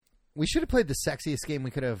We should have played the sexiest game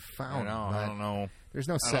we could have found. I don't know. There's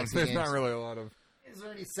no sexy games. There's not really a lot of... Is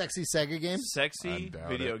there any sexy Sega games? Sexy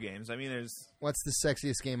video games. I mean, there's... What's the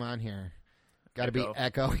sexiest game on here? Got to be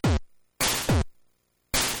Echo.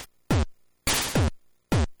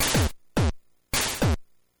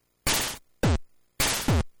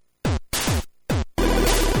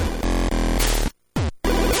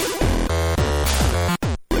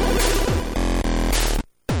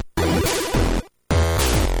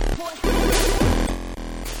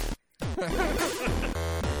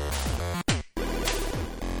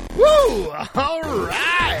 Woo! All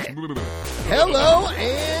right. Hello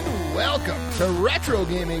and welcome to Retro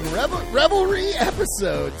Gaming Revelry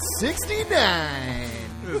episode 69.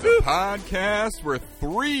 This is a podcast where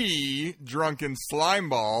 3 drunken slime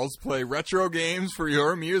balls play retro games for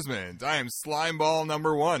your amusement. I am slime ball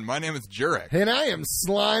number 1. My name is Jurek. And I am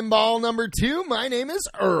Slimeball number 2. My name is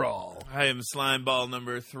Earl. I am Slimeball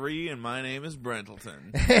number 3, and my name is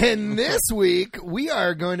Brentleton. And this week we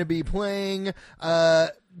are going to be playing a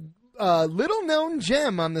little-known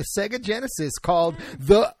gem on the Sega Genesis called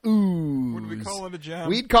The Ooze. Would we call it a gem?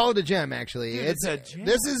 We'd call it a gem, actually. Dude, it's a gem.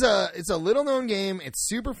 It's a little-known game. It's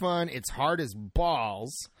super fun. It's hard as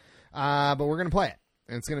balls, but we're going to play it.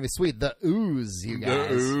 And it's going to be sweet. The Ooze, you guys.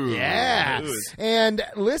 The Ooze. Yeah. The Ooze. And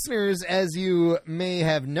listeners, as you may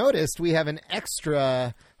have noticed, we have an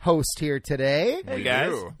extra host here today. Hey, We guys.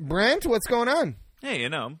 do. Brent, what's going on? Hey,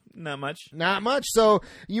 not much. Not much. So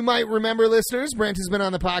you might remember, listeners, Brent has been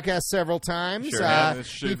on the podcast several times. Sure. This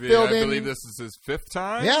he should be, filled I in. believe this is his 5th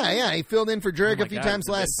time. Yeah. He filled in for Jurek my a few God, times it's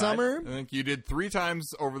been last 5. summer. I think you did 3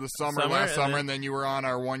 times over the summer Summer, last and summer, then- and then you were on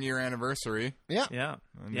our 1-year anniversary. Yeah. Yeah.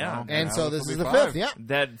 And Yeah. now- And now so this this will is be the 5. fifth. Yeah.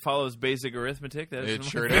 That follows basic arithmetic. That It is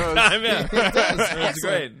sure my fifth does. time, yeah. It does. That's Excellent.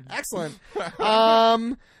 great.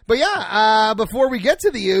 Excellent. But yeah, before we get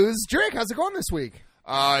to the Ooze, Jurek, how's it going this week?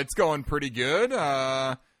 It's going pretty good.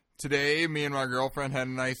 Today, me and my girlfriend had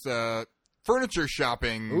a nice furniture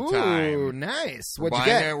shopping Ooh, time. nice. We're What'd you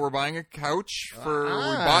get? We're buying a couch for. We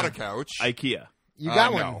Ah. bought a couch. IKEA. You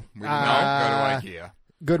got one. No, we did not go to IKEA.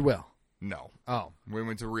 Goodwill. No, Oh. we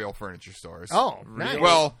went to real furniture stores. Oh, nice.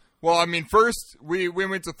 Well, I mean, first we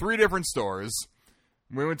went to 3 different stores.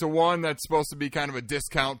 We went to one that's supposed to be kind of a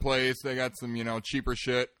discount place. They got some, cheaper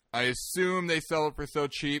shit. I assume they sell it for so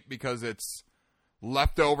cheap because it's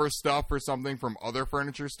leftover stuff or something from other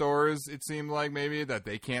furniture stores. It seemed like maybe that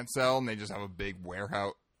they can't sell, and they just have a big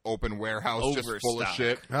open warehouse just full of Overstock.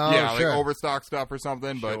 shit. Oh, yeah, sure. like overstock stuff or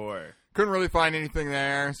something. But Sure. couldn't really find anything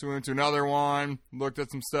there, so we went to another one, looked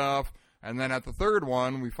at some stuff, and then at the third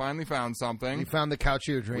one, we finally found something. You found the couch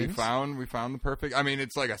of your We dreams? found the perfect. I mean,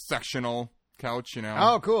 it's like a sectional couch,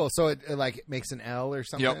 Oh, cool. So it like makes an L or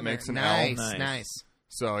something? Yep, makes an L. nice, Nice. Nice.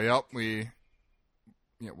 So, yep,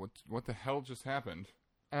 Yeah, what the hell just happened?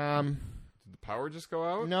 Did the power just go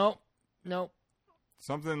out? No.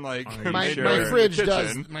 Something like Are you My sure? my in the fridge kitchen,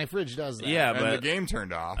 does. My fridge does that. Yeah, and but the game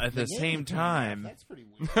turned off. at the same time, That's pretty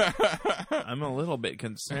weird. I'm a little bit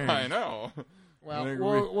concerned. I know. Well, I think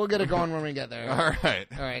we'll get it going when we get there. All right.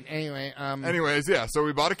 All right. Anyway. Anyways, yeah. So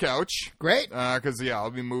we bought a couch Great. because I'll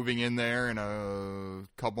be moving in there in a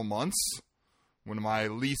couple months when my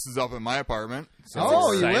lease is up at my apartment. So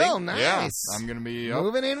Oh, you exciting. will. Nice. Yeah, I'm gonna be up,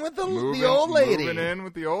 moving in with the moving, old lady. Moving in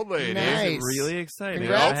with the old lady. Nice. Really exciting.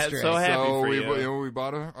 Congrats, I'm Trey. so happy So for we, you. we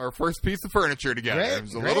bought our first piece of furniture together. Great, It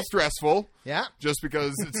was a great. little stressful, Yeah. just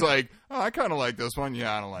because it's like, oh, I kind of like this one.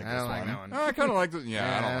 Yeah, I don't like I this don't like one. that one. Oh, I kind of like this.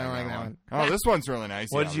 Yeah, I don't like that one. Oh, this one's really nice.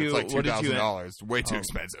 What'd yeah, you- it's like what did you- $2,000. Way too Oh.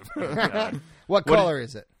 expensive. What color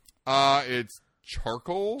is it? It's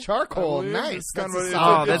charcoal. Charcoal, I believe. nice. It's kind That's of a a,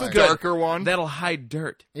 solid it's color. a Good. darker one. That'll hide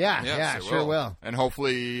dirt. Yeah. Yes, yeah. it Sure will. And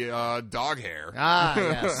hopefully dog hair. Ah.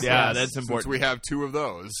 Yes. Yeah, yes. that's Since important. we have 2 of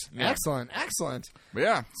those. Yeah. Excellent. Excellent. But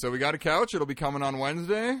yeah, so we got a couch. It'll be coming on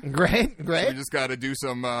Wednesday. Great. We Great. just got to do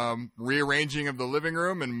some rearranging of the living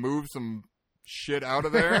room and move some shit out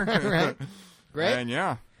of there. Right. Great. And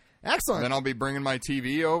yeah, Excellent. then I'll be bringing my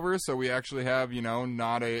TV over, so we actually have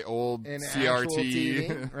not a old An CRT. actual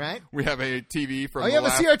TV, right? We have a TV from. Oh, you the have a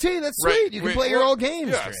last- CRT. That's Right. sweet. You can play your old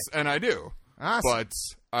games. Yes, Trey. and I do. Awesome. But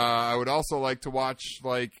I would also like to watch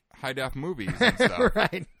like high def movies and stuff.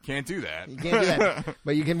 Right. Can't do that. You can't do that.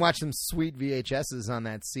 But you can watch some sweet VHSs on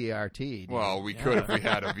that CRT. dude. Well, we could if we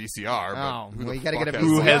had a VCR. But Oh, who well, the you gotta fuck get a has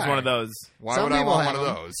Who that? has VCR. one of those? Why Some would I people want have one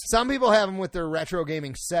of them. those? Some people have them with their retro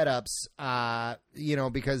gaming setups,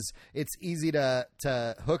 because it's easy to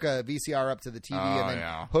hook a VCR up to the TV Oh, and then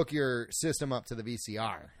yeah. hook your system up to the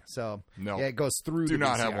VCR. So No. yeah, it goes through. Do the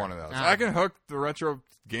not VCR. have one of those. Ah. I can hook the retro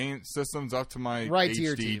game systems up to my right HD to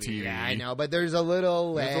your TV. TV. Yeah, I know, but there's a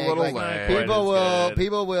little lag. There's a little Like, lag. People Quite as will good.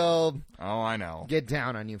 people will Oh, I know. get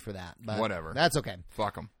down on you for that. But Whatever. That's okay.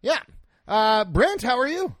 Fuck them. Yeah. Brent, how are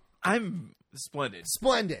you? I'm splendid.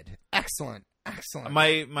 Splendid. Excellent. Excellent.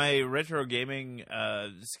 My retro gaming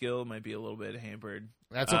skill might be a little bit hampered.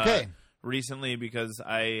 That's okay. Recently, because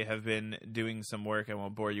I have been doing some work. I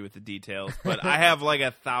won't bore you with the details, but I have like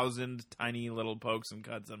 1,000 tiny little pokes and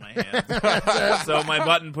cuts on my hands. So my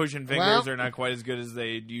button pushing fingers are not quite as good as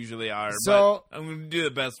they usually are. So- but I'm going to do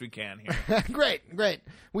the best we can here. Great.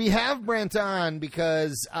 We have Brent on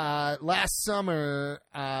because last summer,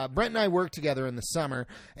 Brent and I worked together in the summer,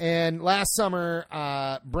 and last summer,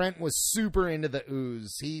 Brent was super into the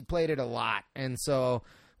ooze. He played it a lot, and so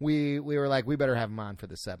we were like, we better have him on for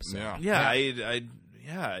this episode. I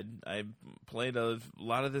played a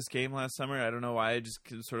lot of this game last summer. I don't know why. I just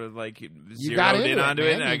sort of like got zeroed into in it, onto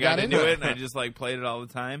man. it, and You I got into got it, into and I just like played it all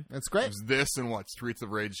the time. That's It great. was this and what? Streets of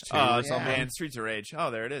Rage 2 Oh, or something? man, Streets of Rage. Oh,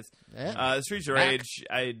 there it is. Yeah. Streets of Back. Rage.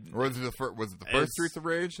 Or was it the first It's- Streets of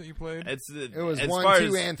Rage that you played? It It was as 1, far 2,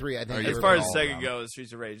 as, and 3, I think. Oh, they As were far as called. all of Sega them. goes,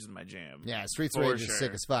 Streets of Rage is my jam. Yeah, Streets of For Rage is sure.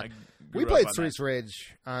 sick as fuck. I We grew played up on Streets of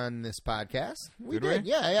Rage on this podcast. We Did we? did.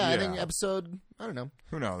 Yeah. I Yeah. think episode, I don't know,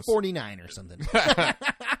 Who knows? 49 or something.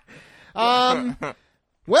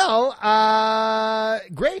 Well,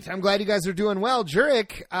 great. I'm glad you guys are doing well.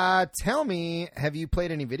 Jurek, tell me, have you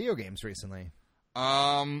played any video games recently?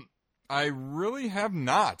 I really have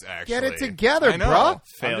not, actually. Get it together, I know. bruh. I'm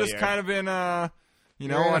Failure. just kind of in a,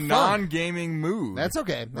 You're in a a funk. non-gaming mood. That's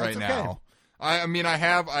okay. That's right okay. now. I mean,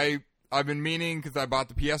 I've been meaning because I bought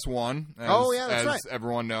the PS1. As, Oh, yeah, that's as right.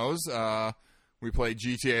 everyone knows, we played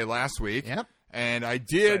GTA last week. Yep. And I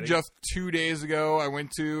did Exciting. just 2 days ago. I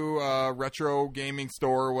went to a retro gaming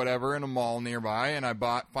store or whatever in a mall nearby, and I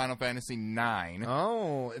bought Final Fantasy IX.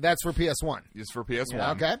 Oh, that's for PS1. Just for PS1.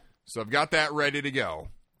 Yeah, okay. So I've got that ready to go.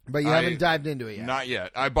 But you I- haven't dived into it yet. Not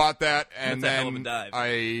yet. I bought that, and That's a hell of then a dive.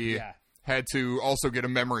 I had to also get a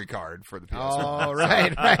memory card for the PS1. Oh,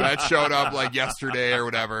 right. That showed up like yesterday or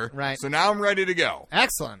whatever. Right. So now I'm ready to go.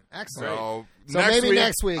 Excellent. So, maybe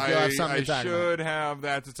next week you'll have something to talk I should have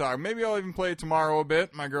that to talk. Maybe I'll even play it tomorrow a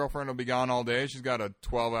bit. My girlfriend will be gone all day. She's got a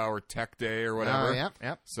 12-hour tech day or whatever. Oh,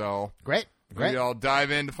 yep. So Great. maybe I'll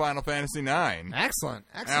dive into Final Fantasy IX. Excellent.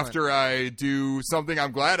 After I do something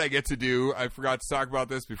I'm glad I get to do. I forgot to talk about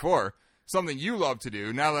this before. Something you love to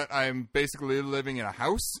do. Now that I'm basically living in a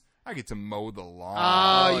house, I get to mow the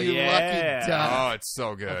lawn. Oh, you yeah. lucky duck. Oh, it's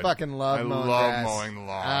so good. I fucking love I mowing love grass. mowing the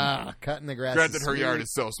lawn. Cutting the grass. Granted, is her yard sweet.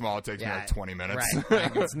 is so small, it takes me Yeah, like 20 minutes.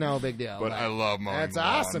 Right. It's no big deal. but I love mowing That's the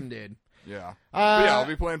lawn. awesome, dude. Yeah. But yeah, I'll Uh,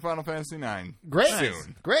 be playing Final Fantasy IX great.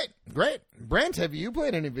 soon. Great. Brent, have you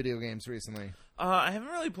played any video games recently? I haven't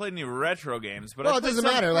really played any retro games, but Well, I it played doesn't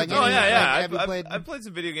some- matter, like, oh any- yeah, yeah. like, have you played- I've played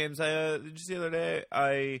some video games. Just the other day,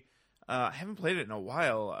 I haven't played it in a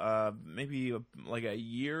while. Maybe like a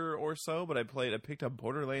year or so. But I picked up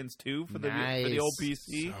Borderlands 2 for the old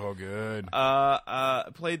PC. So good.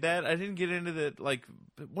 Played that. I didn't get into the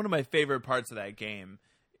one of my favorite parts of that game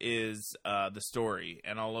is the story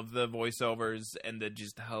and all of the voiceovers and the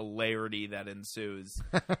just hilarity that ensues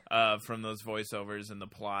from those voiceovers and the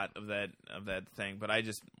plot of that thing. But I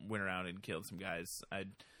just went around and killed some guys.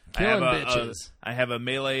 Killing bitches. I have a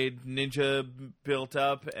melee ninja built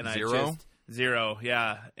up, and Zero? Zero,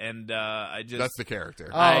 yeah. And I just That's the character.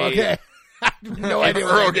 Oh, okay. No idea.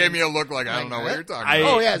 what Earl that gave means. me a look like, I don't know what you're talking I-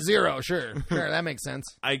 about. Oh yeah, zero. Sure, that makes sense.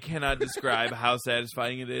 I cannot describe how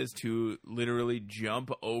satisfying it is to literally jump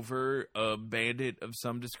over a bandit of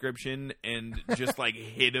some description and just like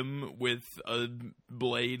hit him with a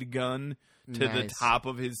blade gun to the Nice. top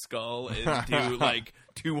of his skull and do like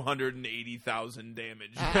 280,000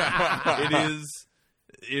 damage.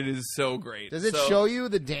 It is so great. Does it So- show you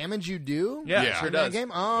the damage you do? Yeah, Yeah. it sure in that does.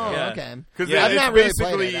 game? Oh, Yeah. okay. Because Yeah, I've it's not really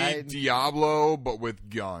basically played it. Diablo, but with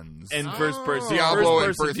guns. And first person, Diablo and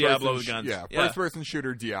first person first Diablo person, with guns. yeah, first person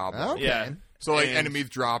shooter Diablo. Okay. Yeah. So like And- enemies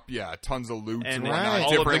drop, tons of loot And and whatnot, Right. all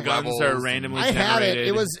of the different guns levels. are randomly I had it. generated.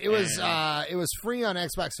 It was free on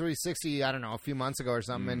Xbox 360. I don't know, a few months ago or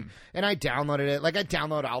something, Mm. and I downloaded it. Like I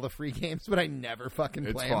download all the free games, but I never fucking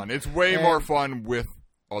It's play fun. them. It's way And more fun with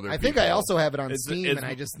other I people. think I also have it on It's- Steam, it's and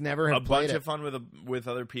I just never a have played bunch it. of fun with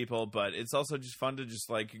other people, but it's also just fun to just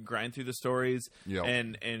like grind through the stories Yep.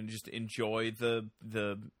 and just enjoy the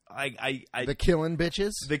The killing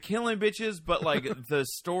bitches. the killing bitches, but like the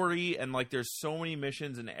story and like there's so many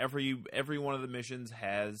missions and every one of the missions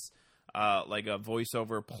has like a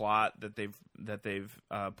voiceover plot that they've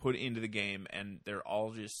put into the game, and they're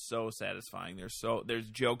all just so satisfying. There's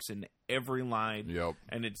jokes in every line, Yep.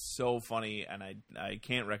 and it's so funny, and I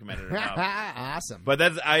can't recommend it enough. Awesome. But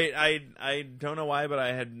that's I don't know why, but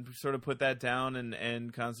I had sort of put that down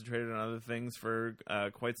and concentrated on other things for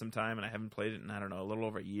quite some time, and I haven't played it in, I don't know, a little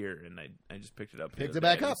over a year, and I just picked it up. Picked the it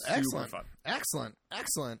back other day. up. It's super Excellent. fun.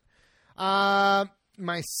 Excellent.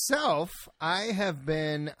 Myself, I have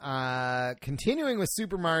been continuing with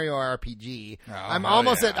Super Mario RPG. I'm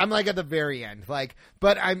almost I'm like at the very end. Like,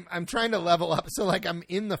 but I'm trying to level up. So like I'm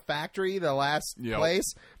in the factory, the last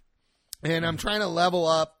place, and I'm trying to level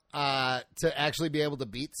up to actually be able to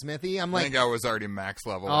beat Smithy. I'm like, I think I was already max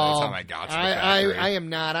level by the time I got to the factory. I am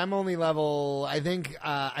not. I'm only level. I think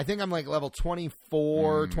I'm like level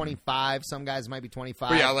 24, 25. Some guys might be 25.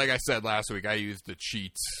 But yeah, like I said last week, I used the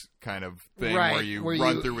cheats kind of thing where you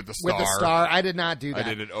run through with the star. With the star, I did not do that. I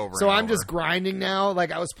did it over. So and I'm over. just grinding now.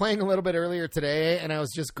 Like I was playing a little bit earlier today, and I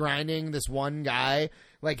was just grinding this one guy.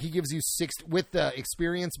 Like he gives you 6 with the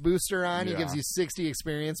experience booster on. He gives you 60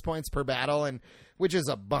 experience points per battle, and which is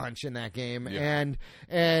a bunch in that game. Yeah.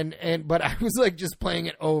 And but I was like just playing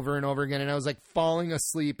it over and over again, and I was like falling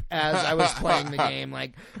asleep as I was playing the game.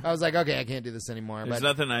 Like I was like, okay, I can't do this anymore. There's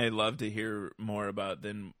nothing I love to hear more about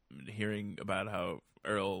than hearing about how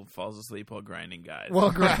Earl falls asleep while grinding guys.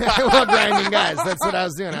 While grinding guys. That's what I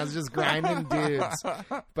was doing. I was just grinding dudes,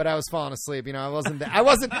 but I was falling asleep. You know, I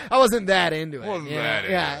wasn't that into it.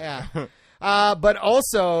 Yeah. But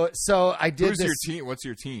also, so I did. Who's this, your team? What's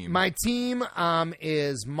your team? My team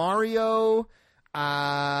is Mario,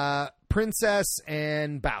 Princess,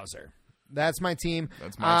 and Bowser. That's my team.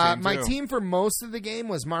 That's my team too. My team for most of the game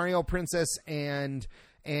was Mario, Princess, and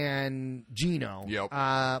Gino. Yep.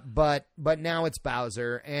 But now it's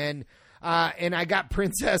Bowser, and I got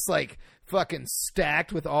Princess like fucking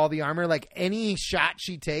stacked with all the armor. Like any shot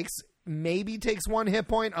she takes maybe takes 1 hit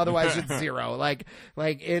point, otherwise it's 0. Like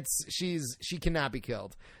she cannot be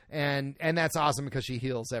killed. And that's awesome because she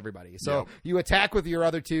heals everybody. So you attack with your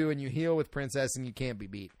other 2 and you heal with Princess, and you can't be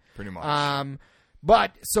beat. Pretty much.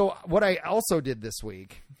 But so what I also did this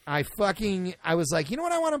week, I was like, you know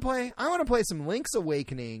what I want to play? I want to play some Link's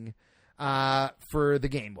Awakening for the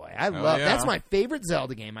Game Boy. That's my favorite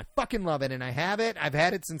Zelda game. I fucking love it, and I have it. I've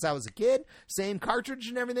had it since I was a kid. Same cartridge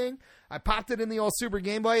and everything. I popped it in the old Super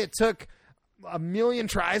Game Boy. It took a million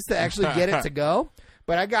tries to actually get it to go,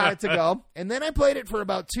 but I got it to go. And then I played it for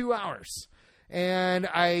about 2 hours, and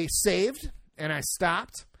I saved and I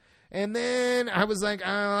stopped. And then I was like,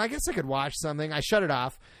 I guess I could watch something. I shut it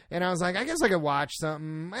off, and I was like, I guess I could watch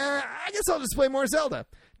something. I guess I'll just play more Zelda.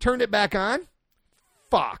 Turned it back on.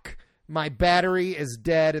 Fuck. My battery is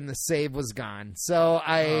dead, and the save was gone. So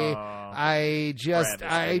I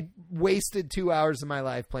wasted 2 hours of my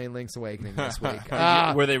life playing Link's Awakening this week.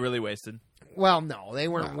 Were they really wasted? Well, no, they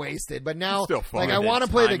weren't wasted. But now, still fun. like, I want to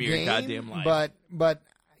play the Time of your goddamn game, life. but.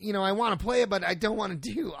 You know, I want to play it, but I don't want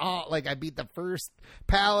to do all. Like, I beat the first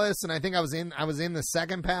palace, and I think I was in the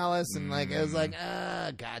second palace, and like I was like,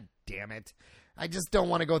 god damn it, I just don't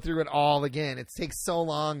want to go through it all again. It takes so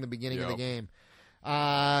long the beginning of the game.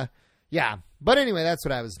 Yeah, but anyway, that's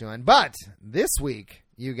what I was doing. But this week,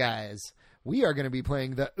 you guys, we are going to be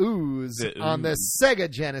playing the Ooze on the Sega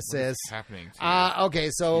Genesis. What's happening to okay,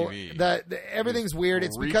 so TV? the everything's weird.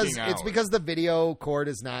 It's because out. the video cord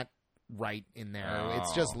is not right in there.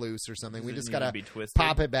 It's just loose or something. We just gotta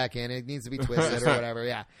pop it back in. It needs to be twisted or whatever.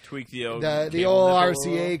 Yeah, tweak the old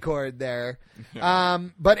RCA cord there.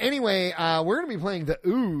 But anyway, we're gonna be playing the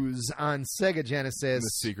Ooze on Sega Genesis. The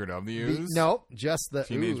Secret of the Ooze? No, just the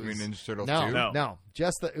Teenage Ooze. Mutant Ninja Turtles 2? No,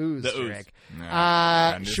 just the Ooze. The Ooze. Drake.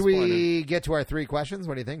 No, should we get to our 3 questions?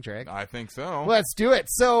 What do you think, Drake? I think so. Let's do it.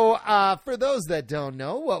 So, for those that don't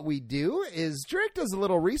know, what we do is Drake does a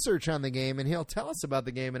little research on the game, and he'll tell us about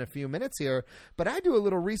the game in a few minutes here. But I do a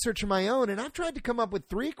little research of my own, and I've tried to come up with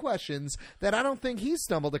 3 questions that I don't think he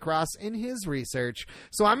stumbled across in his research.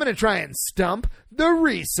 So I'm going to try and stump the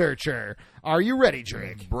researcher. Are you ready,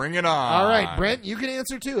 Drake? Bring it on. All right, Brent, you can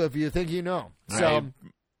answer too if you think you know. So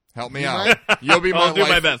help me out. You'll be I'll do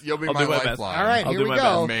my best. You'll be I'll my do my best. lifeline. all right, I'll here do we my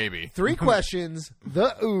go. best. Maybe. 3 questions.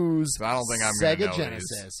 The Ooze. I don't think I'm gonna Sega know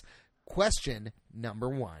Genesis. Question number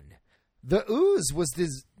 1. The Ooze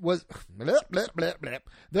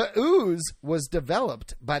The Ooze was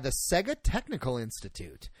developed by the Sega Technical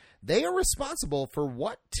Institute. They are responsible for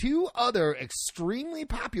what 2 other extremely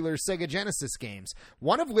popular Sega Genesis games,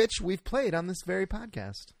 one of which we've played on this very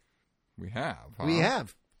podcast. We have. Huh? We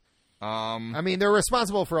have. I mean, they're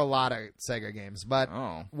responsible for a lot of Sega games, but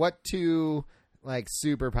what 2 like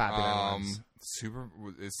super popular ones.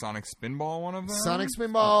 Is Sonic Spinball one of them? Sonic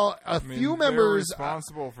Spinball, few they're members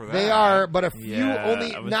responsible for that. They are, but a few Yeah,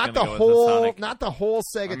 only, I was not gonna the go with whole, the Sonic. not the whole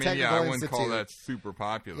Sega I mean, Technical I wouldn't Institute. call that super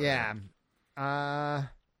popular. Yeah.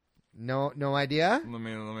 No idea. Let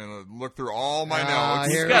me look through all my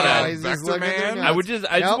notes. Here we go. He's just Vector looking through Man. notes.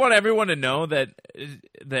 I just Nope. want everyone to know that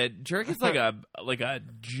Jerk is like a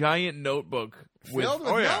giant notebook with Filled with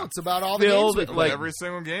oh, yeah. notes about all the Filled, games we like- play. Every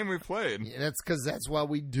single game we played. Yeah, that's because that's what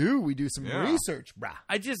we do. We do some Yeah. research, brah.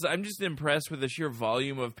 I'm just impressed with the sheer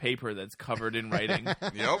volume of paper that's covered in writing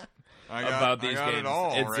Yep. I got, about I these got games. It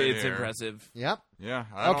all It's right it's here. impressive. Yep. Yeah.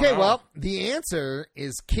 I don't Okay, know. well, the answer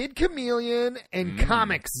is Kid Chameleon and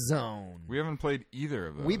Comic Zone. We haven't played either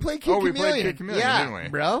of those. We played Kid we Chameleon. played Kid Chameleon, yeah, didn't we?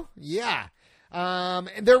 bro. Yeah. And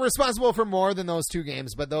they're responsible for more than those two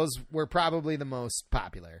games, but those were probably the most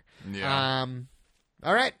popular. Yeah.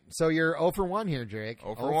 All right. So you're 0 for 1 here, Drake.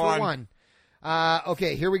 0 for 1.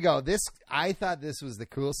 Okay, here we go. I thought this was the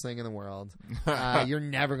coolest thing in the world. You're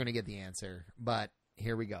never going to get the answer, but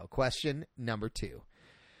here we go. Question number 2.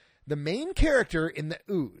 The main character in the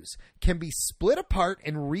ooze can be split apart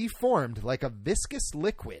and reformed like a viscous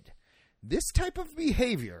liquid. This type of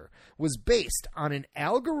behavior was based on an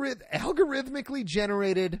algorithmically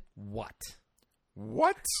generated what?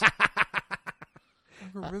 What?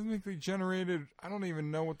 Algorithmically generated. I don't even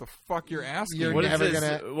know what the fuck you're asking. You're What is never this?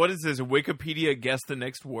 gonna- What is this? Wikipedia guess the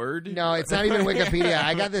next word? No, it's not even Wikipedia.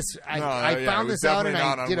 I got this. I yeah, found it was this out and definitely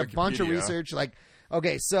not I on did a bunch of Wikipedia. research. Like,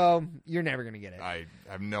 okay, so you're never going to get it. I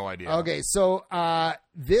have no idea. Okay, so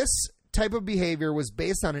this type of behavior was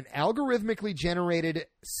based on an algorithmically generated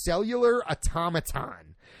cellular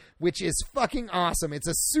automaton, which is fucking awesome. It's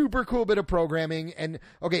a super cool bit of programming. And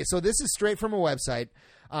okay, so this is straight from a website.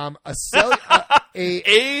 A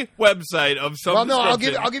website of some. well, no, I'll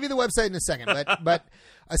description. give you the website in a second. But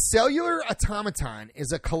a cellular automaton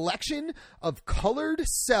is a collection of colored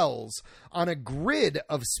cells on a grid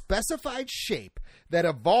of specified shape that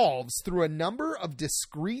evolves through a number of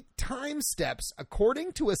discrete time steps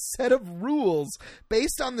according to a set of rules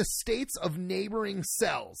based on the states of neighboring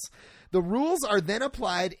cells. The rules are then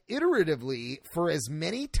applied iteratively for as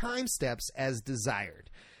many time steps as desired.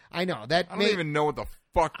 I know that I don't even know what the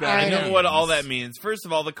fuck that I I means. know what all that means. First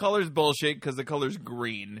of all, the color's bullshit because the color's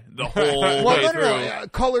green the whole well, way no, through.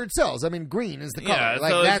 colored cells. I mean, green is the color. Yeah,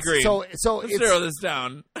 like so it's that's green. so Let's it's narrow this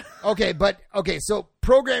down. okay. So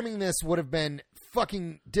programming this would have been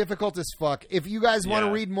fucking difficult as fuck. If you guys want to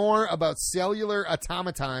Yeah. read more about cellular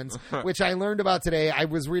automatons, which I learned about today, I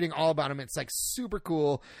was reading all about them. It's like super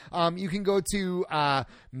cool. You can go to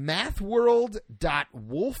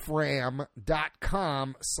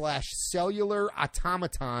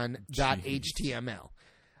mathworld.wolfram.com/cellularautomaton.html.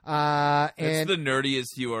 It's And the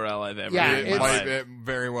nerdiest URL I've ever Yeah, heard in my life. It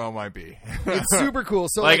very well might be. it's super cool.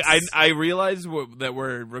 So Like I realize that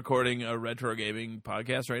we're recording a retro gaming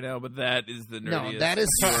podcast right now, but that is the nerdiest. No, that is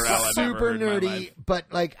URL I've ever super heard in my nerdy. life. But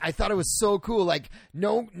like, I thought it was so cool. Like,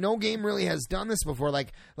 no game really has done this before.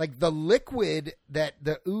 Like the liquid that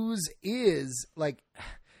the ooze is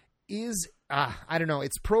I don't know.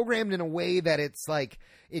 It's programmed in a way that it's like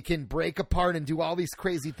it can break apart and do all these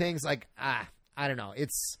crazy things. Like I don't know.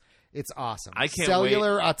 It's awesome. I can't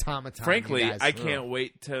Cellular automaton. Frankly, you guys. I can't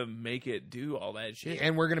wait to make it do all that shit.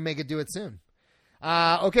 And we're gonna make it do it soon.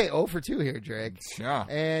 Okay, 0 for 2 here, Drake. Yeah.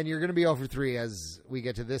 And you're going to be 0 for 3 as we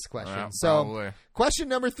get to this question. Yeah, so, probably. question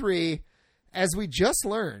number 3, as we just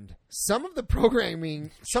learned, some of the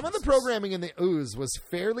programming in the ooze was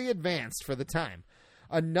fairly advanced for the time.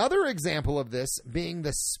 Another example of this being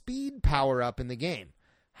the speed power-up in the game.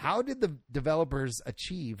 How did the developers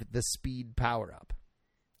achieve the speed power-up?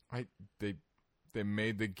 They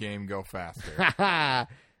made the game go faster.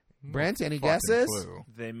 Brent, any Fucking guesses? clue.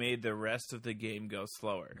 They made the rest of the game go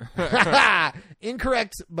slower.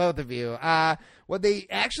 Incorrect, both of you. What they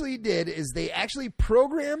actually did is they actually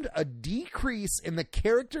programmed a decrease in the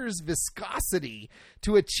character's viscosity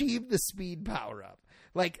to achieve the speed power up.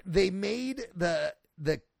 Like they made the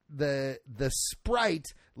sprite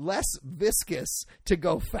less viscous to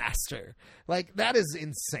go faster. Like that is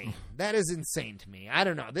insane. That is insane to me. I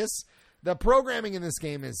don't know. The programming in this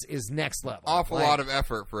game is next level. Awful Like, lot of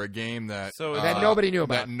effort for a game that So that nobody knew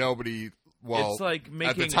about. That nobody. Well, it's like at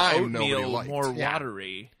making the time, nobody oatmeal liked. more Yeah.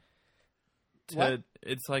 watery. What?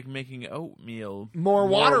 It's like making oatmeal more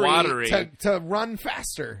watery, to run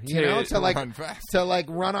faster, to run fast.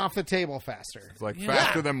 run off the table faster. It's like Yeah.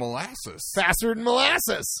 faster than molasses. Faster than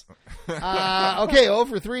molasses. Okay, 0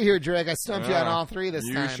 for 3 here, Drake. I stumped you on Yeah. all 3 this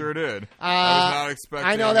time. You sure did. I was not expecting.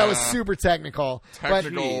 I know that was super technical.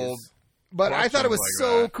 technical. But I thought it was questions like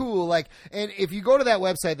so that. cool. Like, and if you go to that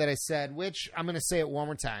website that I said, which I'm going to say it one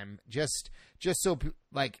more time, just so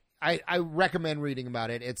like I recommend reading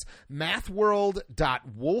about it. It's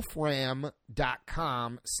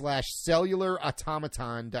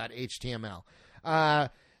mathworld.wolfram.com/cellularautomaton.html.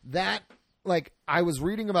 That, like, I was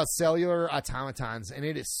reading about cellular automatons, and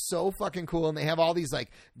it is so fucking cool. And they have all these like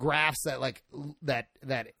graphs that like that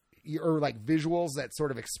or like visuals that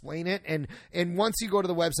sort of explain it. And once you go to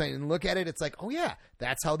the website and look at it, it's like, oh yeah,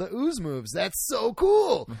 that's how the ooze moves. That's so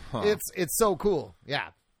cool. It's so cool. Yeah.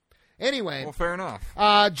 Anyway, Well, fair enough.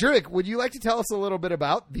 Jurek, would you like to tell us a little bit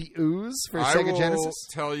about the ooze for Sega I will Genesis?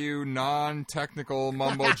 tell you non-technical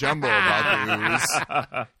mumbo jumbo about the ooze.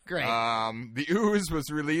 Great. The ooze was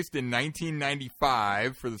released in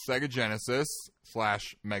 1995 for the Sega Genesis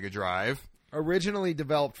 / Mega Drive. Originally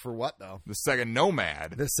developed for what, though? The Sega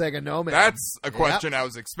Nomad. The Sega Nomad. That's a question I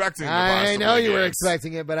was expecting. To I possibly know you were get.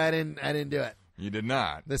 expecting it, but I didn't do it. You did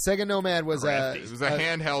not. The Sega Nomad was It was a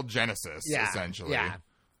handheld Genesis, yeah, essentially. Yeah.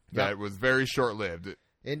 That was very short-lived.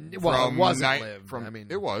 It wasn't lived. I mean,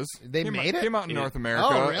 it was. They made it? Came out in North America.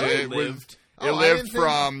 Oh, really? It Lived. lived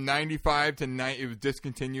from 95 to it was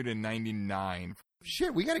discontinued in 99.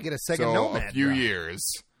 Shit, we got to get a Sega So Nomad. a few bro. years.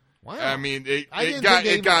 Wow. I mean, I didn't it got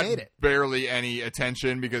think they even made it. barely any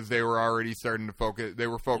attention because they were already starting to focus. They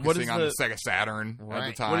were focusing on the Sega Saturn at the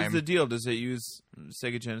Right. time. What is the deal? Does it use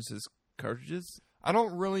Sega Genesis cartridges? I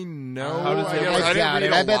don't really know. How does it work? I I doubt didn't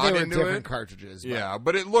it. read I a bet lot they were into different it. cartridges. But Yeah,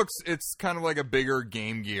 but it's kind of like a bigger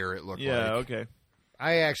Game Gear. It looked Yeah, like. okay.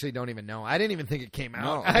 I actually don't even know. I didn't even think it came out.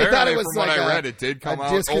 No, I thought it apparently was from like what a, I read, it did come a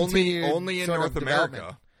out discontinued only in sort of North development.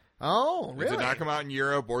 America. Oh, It really? did not come out in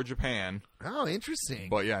Europe or Japan. Oh, interesting.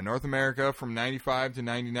 But yeah, North America from 95 to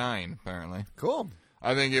 99, apparently. Cool.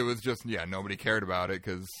 I think it was just, nobody cared about it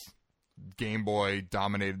because Game Boy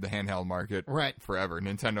dominated the handheld market Right. forever.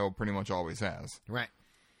 Nintendo pretty much always has. Right.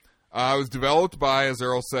 It was developed by, as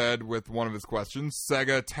Earl said with one of his questions,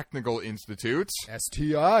 Sega Technical Institute.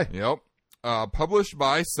 STI. Yep. Published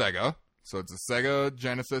by Sega. So it's a Sega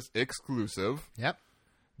Genesis exclusive. Yep.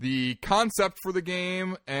 The concept for the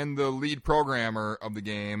game and the lead programmer of the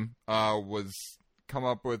game was come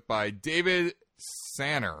up with by David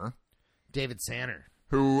Sanner, David Sanner.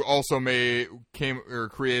 who also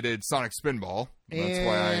created Sonic Spinball. That's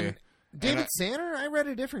why David Sanner? I read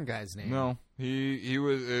a different guy's name. no, he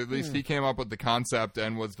was at least he came up with the concept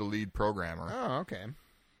and was the lead programmer. Oh, okay.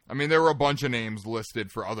 I mean, there were a bunch of names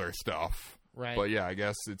listed for other stuff, Right. but yeah, I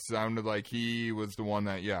guess it sounded like he was the one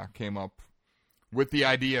that came up with the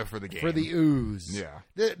idea for the game. For the ooze. Yeah.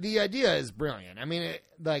 The idea is brilliant. I mean,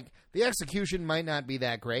 the execution might not be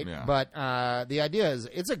that great, Yeah. but the idea is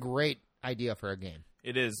it's a great idea for a game.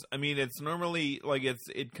 It is. I mean, it's normally like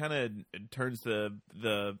it kind of turns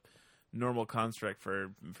the normal construct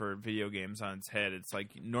for video games on its head. It's like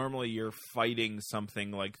normally you're fighting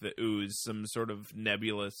something like the ooze, some sort of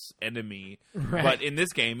nebulous enemy, Right. but in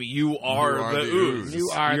this game you are the ooze. You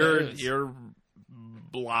are the ooze. You're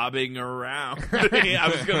blobbing around.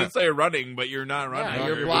 I was going to say running, but you're not running. Yeah,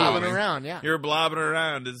 you're you're blobbing blobbing. around, yeah. You're blobbing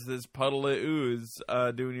around as this puddle of ooze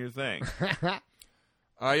doing your thing.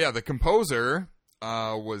 The composer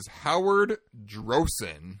was Howard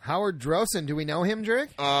Drossen. Howard Drossen, do we know him, Drake?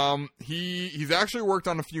 He's actually worked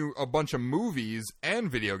on a bunch of movies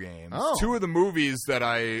and video games. Oh. Two of the movies that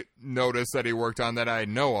I noticed that he worked on that I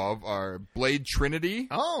know of are Blade Trinity,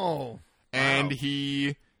 Oh. and wow.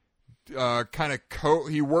 he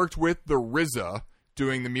he worked with the RZA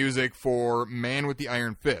doing the music for Man with the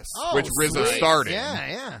Iron Fist, Oh, which RZA sweet. starred in.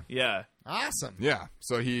 Yeah. Yeah. Awesome. Yeah,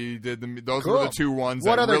 so he did those Cool. were the two ones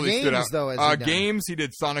What that other really stood games, out. though, has he done? Games, he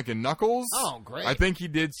did Sonic and Knuckles. Oh, great. I think he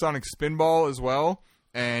did Sonic Spinball as well,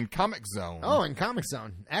 and Comic Zone. Oh, and Comic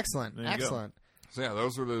Zone. Excellent. There you go. Excellent. So yeah,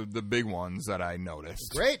 those were the big ones that I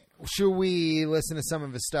noticed. Great. Should we listen to some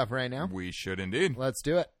of his stuff right now? We should indeed. Let's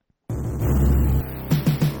do it.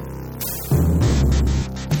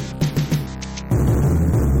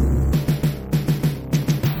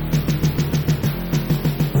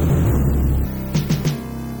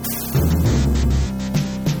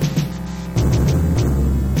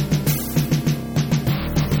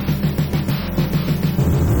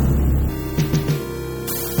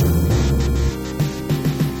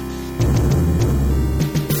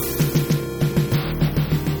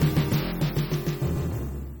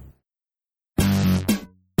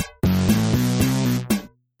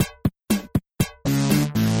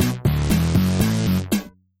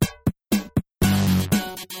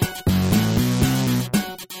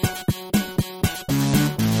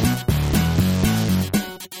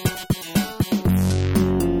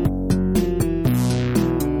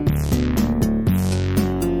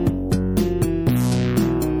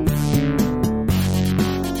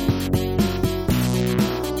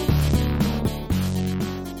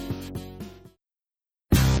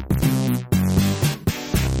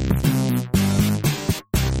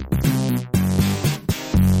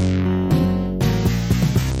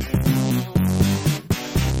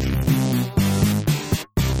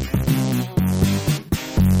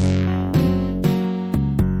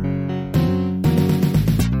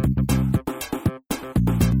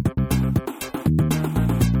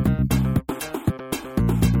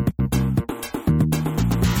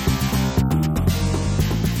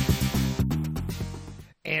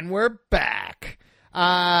 we're back.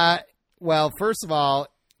 Well, first of all,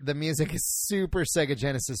 the music is super Sega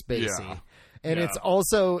Genesis bassy. Yeah. And Yeah. it's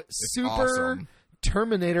also super awesome.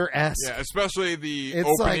 Terminator-esque. Yeah, especially the It's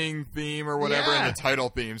opening theme or whatever Yeah. and the title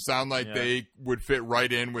theme sound like Yeah. they would fit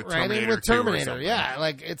right in with Right Terminator in with 2 or Terminator. something. Yeah,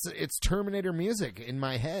 like it's Terminator music in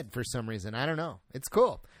my head for some reason. I don't know. It's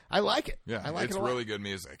cool. I like it. Yeah, I like it's it a lot. really good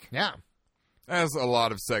music. Yeah. As a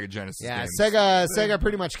lot of Sega Genesis Yeah, games. Sega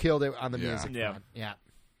pretty much killed it on the Yeah. music Yeah. front. Yeah.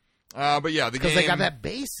 But yeah, the game... Because they got that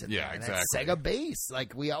bass in Yeah, there. exactly. That Sega bass.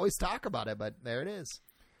 Like, we always talk about it, but there it is.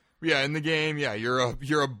 Yeah, in the game, yeah, you're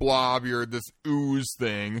a blob, you're this ooze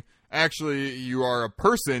thing. Actually, you are a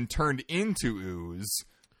person turned into ooze.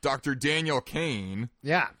 Dr. Daniel Kane,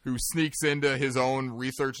 Yeah. who sneaks into his own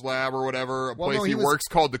research lab or whatever, a Well, place no, he he was- works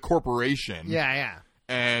called the Corporation. Yeah, yeah.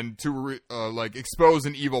 And to expose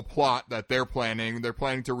an evil plot that they're planning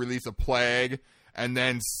to release a plague and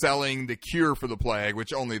then selling the cure for the plague,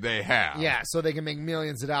 which only they have. Yeah, so they can make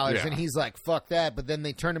millions of dollars. Yeah. And he's like, fuck that. But then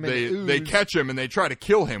they turn him into ooze. They catch him and they try to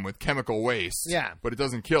kill him with chemical waste. Yeah. But it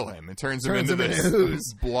doesn't kill him. It turns him Turns into him this into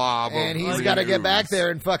ooze. blob and of he's green got to get ooze. back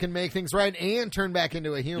there and fucking make things right and turn back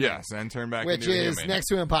into a human. Yes, and turn back Which into a is human. next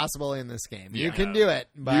to impossible in this game. You Yeah. can do it,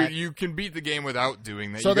 but you can beat the game without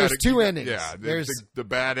doing that. So You there's gotta- two you- endings. Yeah, There's- the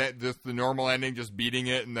bad, just the normal ending, just beating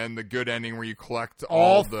it, and then the good ending where you collect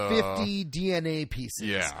all the 50 DNA pieces.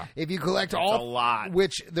 Yeah. If you collect a all, lot.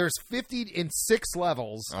 which there's 50 in 6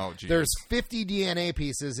 levels. Oh, geez. There's 50 DNA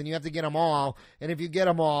pieces, and you have to get them all. And if you get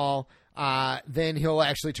them all, then he'll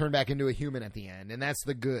actually turn back into a human at the end, and that's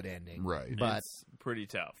the good ending. Right. But It's pretty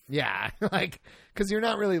tough. yeah, like because you're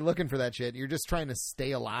not really looking for that shit. You're just trying to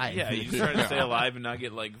stay alive. Yeah, you're just trying to stay alive and not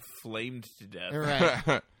get like flamed to death.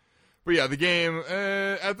 Right. But yeah, the game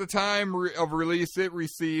at the time of release, it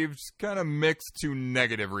received kind of mixed to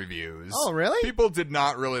negative reviews. Oh, really? People did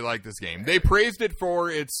not really like this game. They praised it for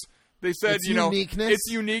its. They said, Its you know, uniqueness?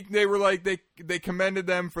 it's unique. They were like they commended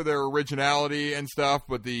them for their originality and stuff,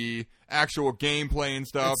 but the actual gameplay and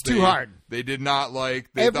stuff, It's too hard. They did not like.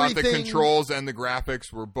 They thought the Everything- controls and the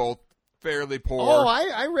graphics were both fairly poor. Oh,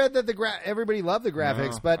 I read that everybody loved the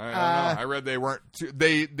graphics, No, but I don't know. I read they weren't.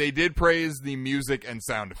 They did praise the music and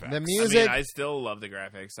sound effects. the I music. mean, I still love the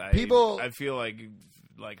graphics. I feel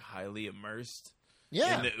like highly immersed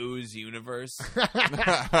yeah, in the Ooze universe.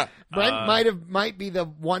 Brent might be the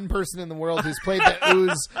one person in the world who's played the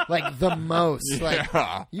Ooze like the most. Like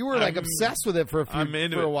Yeah. you were like obsessed with it for I'm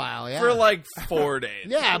into for a it. while. Yeah, For like 4 days.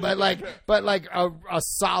 yeah, but like a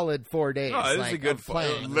solid 4 days. No, it was like, a good of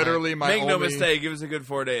playing. Literally, my Make only, no mistake, it was a good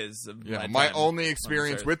 4 days. Of Yeah, my my time only on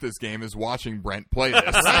experience this earth. with this game is watching Brent play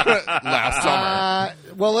this last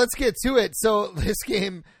summer. Well, let's get to it. So this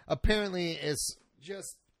game apparently is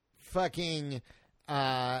just fucking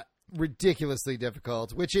ridiculously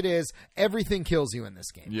difficult, which it is. Everything kills you in this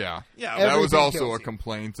game. Yeah, Yeah, that was everything also kills a you.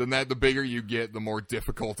 complaint, and that the bigger you get, the more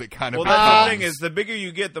difficult it kind of Well, becomes. that's the thing is, the bigger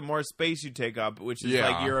you get, the more space you take up, which is Yeah.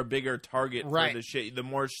 like you're a bigger target Right. for the shit. The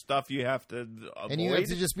more stuff you have to avoid. And you have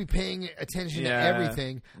to just be paying attention to Yeah.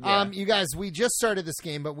 everything. Yeah. You guys, we just started this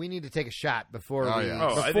game, but we need to take a shot before Oh, we yeah.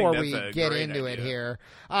 Oh, I before think we that's a get great into it idea. here.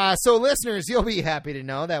 So, listeners, you'll be happy to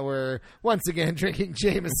know that we're once again drinking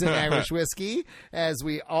Jameson Irish whiskey, as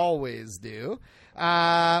we always do.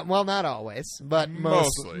 Well, not always, but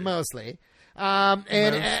mostly. Mostly. And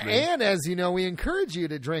Mostly. and as you know, we encourage you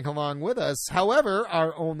to drink along with us. However,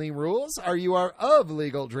 our only rules are you are of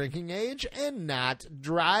legal drinking age and not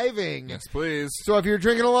driving. Yes, please. So if you're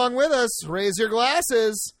drinking along with us, raise your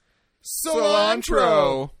glasses.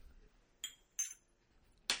 Cilantro.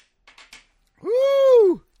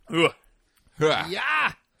 Woo! Ugh.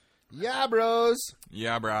 Yeah, Yeah, bros.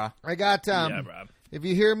 yeah, brah. I got Yeah, Rob. if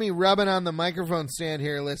you hear me rubbing on the microphone stand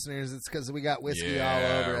here, listeners, it's because we got whiskey all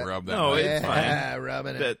over it. rub that. No, mic. it's Yeah,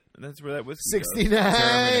 rubbing it. That's where that whiskey goes.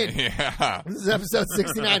 69. Yeah. This is episode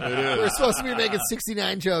 69. We're supposed to be making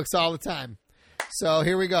 69 jokes all the time. So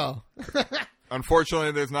here we go.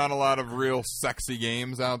 Unfortunately, there's not a lot of real sexy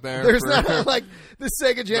games out there. There's for- not like the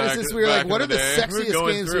Sega Genesis. We were back like, in what the are the day. We're sexiest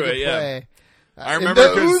going games we through could it, yeah. play? I And remember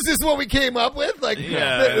the 'cause- Ooze is what we came up with. Like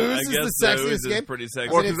Yeah, the I Ooze is guess the the sexiest Ooze is game. pretty sexy.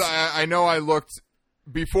 Well, It's- because I know I looked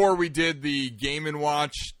before we did the Game &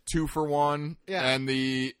 Watch 2-for-1 Yeah. and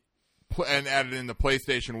and added in the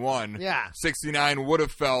PlayStation 1. Yeah. 69 would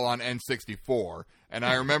have fell on N64. And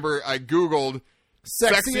I remember I Googled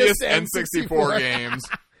Sexiest N64 games.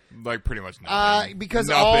 Like pretty much nothing. Because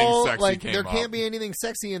nothing all sexy like came there can't up. be anything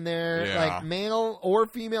sexy in there. Yeah. Like male or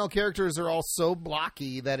female characters are all so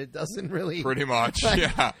blocky that it doesn't really. Pretty much, Like,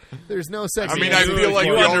 yeah. There's no sexy. I mean, I feel like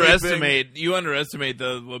you the only underestimate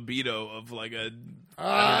the libido of like a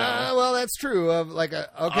Well, that's true. Of like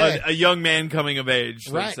okay. A young man coming of age,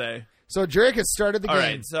 Right. let's say. So Jurek has started the All game.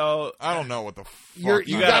 right, so I don't know what the fuck.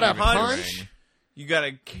 You I'm got a even punch? doing. you got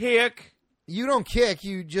to kick. You don't kick.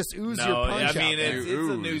 You just ooze No, your punch I mean out there. it's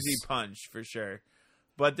You a ooze. newsy punch for sure.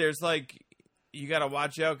 But there's like you got to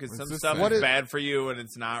watch out because What's some this stuff thing? What is is- bad for you and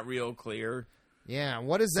it's not real clear. Yeah.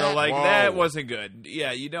 What is So that? like Whoa. that wasn't good.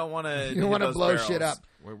 Yeah, you don't want to. you don't want to blow shit up.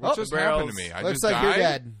 Wait, what Oh, just barrels. happened to me? I Looks just like died? you're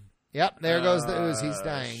dead. Yep. There goes the ooze. He's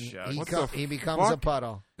dying. shucks. What the He becomes a fuck?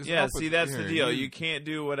 puddle. Just Yeah, help see it- that's the here, deal. You can't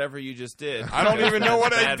do whatever you just did. I don't even know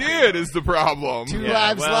what I Bad for did. you. Is the problem? 2 Yeah,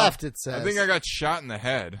 lives well, left. It says. I think I got shot in the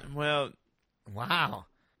head. Well, Wow.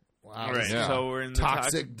 all right. Yeah. So we're in the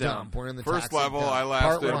Toxic dump. We're in the First toxic level, dump. I Part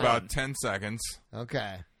lasted one. about 10 seconds.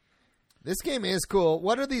 Okay. This game is cool.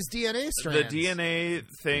 What are these DNA The strands? DNA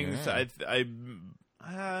things.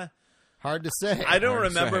 Yeah. Hard to say. I don't Hard to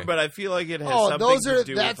remember, say. but I feel like it has Oh, something those to are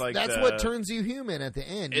do that's with like that's the, what turns you human at the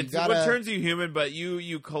end. It's you gotta, what turns you human, but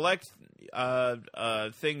you collect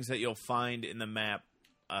things that you'll find in the map.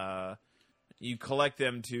 You collect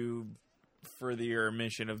them to further your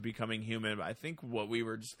mission of becoming human. I think what we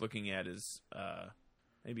were just looking at is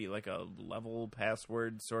maybe like a level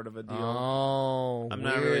password sort of a deal. Oh, I'm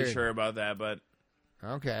not really weird. sure about that, but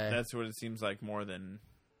Okay. that's what it seems like more than.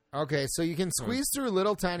 Okay, so you can squeeze through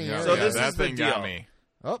little tiny Yeah, areas. So yeah, this that is the thing got deal. me.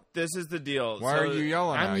 Oh, This is the deal. Why So are you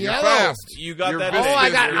yelling I'm at? yellow. You're fast. You got You're that? oh, I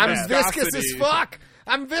got. You're I'm fast. viscous as fuck.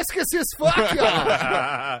 I'm viscous as fuck,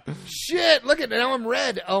 y'all. Shit! Look at now. I'm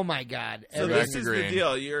red. Oh my god. So Back this to is the green.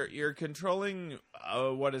 deal. You're controlling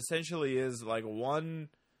what essentially is like one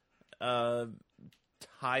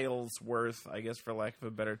tile's worth, I guess, for lack of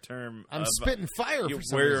a better term. I'm of spitting fire for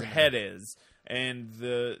some where your reason. head is, and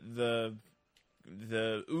the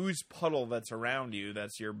ooze puddle that's around you,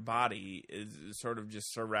 that's your body, is sort of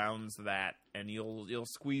just surrounds that, and you'll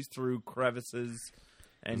squeeze through crevices.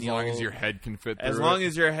 And As long as you'll- your head can fit through as it. long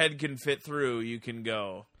as your head can fit through, you can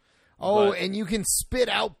go. Oh, But- and you can spit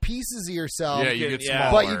out pieces of yourself. Yeah, you can- get yeah.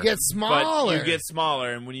 smaller. but you get smaller. But you get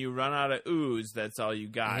smaller, and when you run out of ooze, that's all you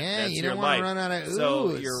got. Yeah, that's you your don't wanna life. run out of So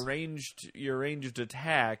ooze. your ranged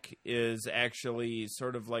attack is actually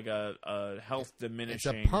sort of like a health It's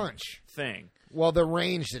diminishing a punch. thing. Well, the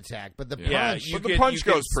ranged attack, but the Yeah, punch. you But the can- punch you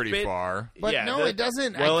can goes pretty spit- far. But yeah, no, it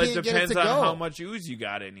doesn't. Well, I it can't depends get it to on go. how much ooze you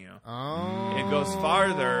got in you. Oh, It goes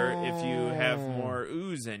farther if you have more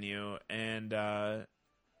ooze in you, and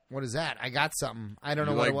What is that? I got something. I don't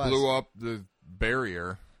know You what like it was. blew up the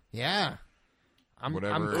barrier. Yeah, I'm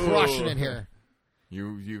Whatever. crushing Ooh. it here.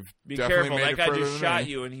 You've be definitely careful. made That it guy further just than shot me.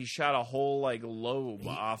 you, and he shot a whole like lobe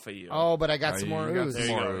off of you. Oh, but I got some You more got ooze. There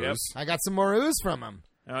you more go, yep. ooze. I got some more ooze from him.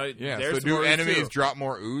 Yeah. there's So some do more ooze, enemies too. drop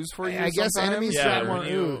more ooze for you? I guess sometimes? enemies Yeah, drop when more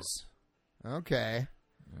you- ooze. Okay.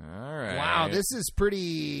 All right. Wow, this is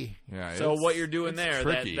pretty. Yeah. So it's- what you're doing it's there,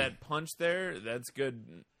 tricky. that punch there, that's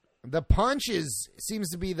good. The punch seems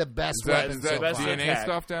to be the best Is that, weapon is so that best far. DNA attack.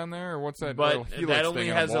 stuff down there, or what's that? But little helix that only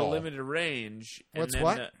thing on has the a wall? limited range. and What's then,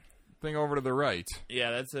 what? Thing over to the right. Yeah,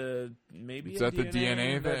 that's a maybe. Is a that the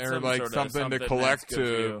DNA That's thing, or some like sort of something to that's collect good for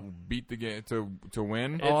to you. beat the game to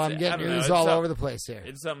win? It- Oh, I'm I getting don't know, ooze it's all some- over the place here.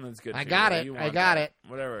 It's something that's good. I for got you. it. You I want got that. it.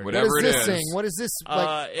 Whatever. Whatever What it is this is. thing? What is this?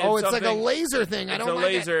 Like, It's oh, it's like a something- laser thing. I It's don't a like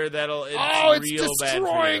laser that'll. It's Oh, it's real bad for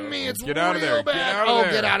destroying you. me. It's Get out of real there. Get bad. out of Oh,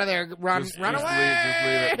 there. get out of there. Run Just away.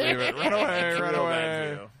 leave it. Run away. It's Run real bad for away.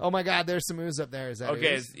 you. Oh my god, there's some ooze up there. Is that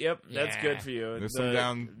Okay, ooze? yep, that's Yeah. good for you. There's the, some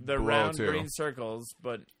down the below, round too. green circles,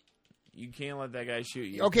 but you can't let that guy shoot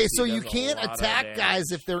you. Okay, 'cause so he you does a can't lot of attack damage. guys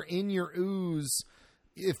if they're in your ooze.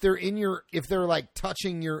 If they're like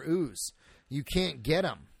touching your ooze, you can't get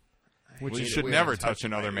them. Well, you is should weird. never Touching touch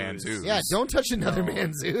another my man's ooze. ooze. Yeah, don't touch another No,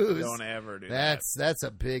 man's ooze. Don't ever do that. That's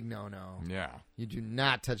a big no. Yeah. You do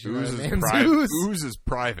not touch Ooze another is man's private. ooze. Ooze is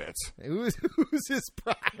private. Ooze is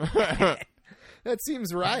private. That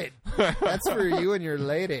seems right. That's for you and your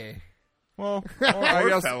lady. Well, I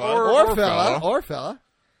guess fella. Or fella.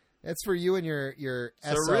 That's for you and your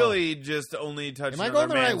So SO. really, just only touch Am I another going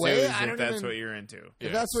the right man's way? ooze I if don't that's even- what you're into.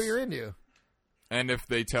 if that's what you're into. And if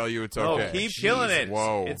they tell you it's Oh, okay. keep killing it.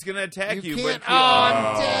 Whoa. It's gonna attack you, can't. but Oh,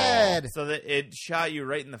 I'm dead. so that it shot you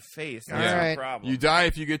right in the face. That's Yeah. the Alright. problem. You die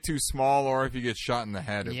if you get too small or if you get shot in the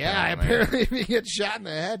head. Yeah, apparently if you get shot in the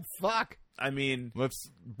head, fuck. I mean,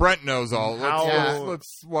 Brent knows all. How-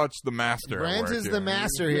 Let's watch the master. at Brent work is here. the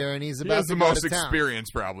master here, and he's He about has to the go most to town. experience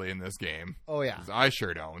probably in this game. Oh yeah. 'Cause I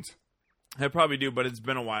sure don't. I probably do, but it's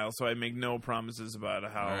been a while, so I make no promises about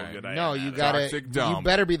how right. good I am. No, at you it. gotta. Toxic You Dump,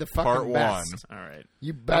 better be the fucking Part best. All right.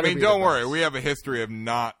 You I better. mean, be don't the worry. best. We have a history of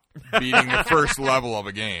not beating the first level of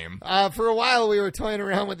a game. For a while, we were toying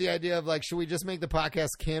around with the idea of like, should we just make the podcast?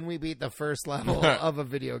 Can we beat the first level of a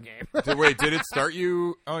video game? Wait, did it start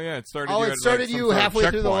you? Oh, yeah, it started you Oh, at, it started some you sort of halfway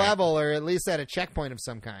through the checkpoint. level, or at least at a checkpoint of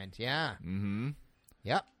some kind. Yeah. Mm-hmm.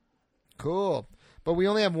 Yep. Cool. But we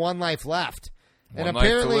only have one life left. And One life to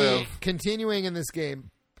apparently, live. continuing in this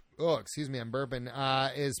game, excuse me, I'm burping,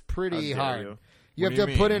 is pretty How dare hard. you. You What have do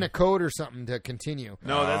to you put mean? in a code or something to continue.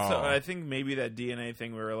 No, that's. Oh. I think maybe that DNA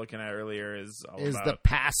thing we were looking at earlier is all Is about. the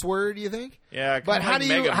password, you think? Yeah, kinda But how like do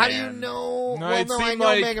you Mega how do you Man. know? No, well, it no, I seemed know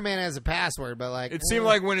like- Mega Man has a password, but like It seemed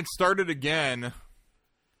like when it started again,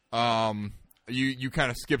 you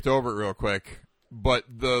kind of skipped over it real quick. But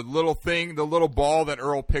the little ball that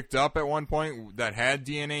Earl picked up at one point that had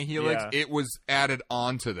DNA helix, Yeah. it was added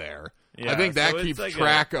onto there. Yeah, I think that so it's keeps like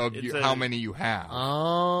track of it's how many you have.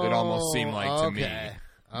 Oh, It almost seemed like to me. okay.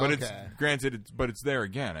 But it's Okay. granted, it's there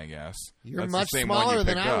again, I guess. You're That's much the same one smaller you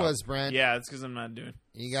than picked I up. was, Brent. Yeah, it's because I'm not doing.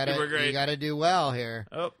 You Super gotta great. you gotta do well here.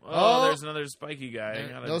 Oh, there's another spiky guy. I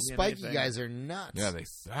got a Those DNA spiky thing. guys are nuts. Yeah, they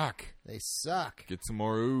suck. They suck. Get some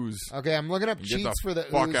more ooze. Okay, I'm looking up Get the cheats for the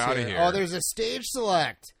fuck ooze outta here. here. Oh, there's a stage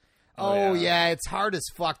select. Oh, Oh, yeah. yeah, it's hard as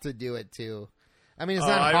fuck to do it too. I mean, it's Oh,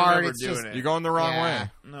 not I hard. remember It's doing just it. You're going the wrong Yeah.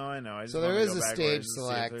 way. No, I know. I just So wanted there to is go a backwards stage and see if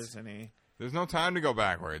select. there's any. There's no time to go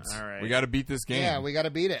backwards. All right. We got to beat this game. yeah. We got to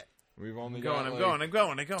beat it. We've only I'm got going. I'm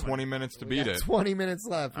going. 20 minutes to We beat got it. 20 minutes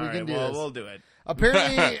left. All we right, can do well, this. we'll do it.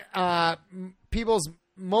 Apparently,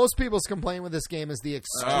 most people's complaint with this game is the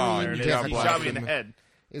extreme Oh, There it is. Yeah, He difficulty. shot me in the head.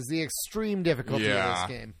 Is the extreme difficulty Yeah. of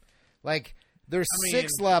this game. Like there's I mean-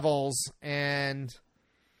 6 levels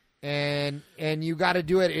and you got to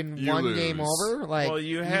do it in You one lose. game over. Like Well,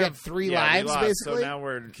 you get have 3 you lives lost, basically. So now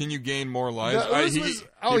we're. Can you gain more lives? The ooze he was, he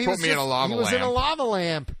put was me in a just- lava He was in a lamp. lava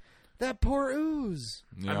lamp. That poor ooze.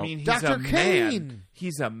 Yep. I mean, he's Dr. a man. Kane.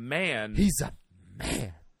 He's a man. He's a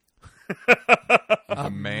man. a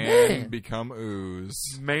man become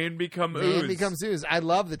ooze. Man become Man ooze. becomes ooze. I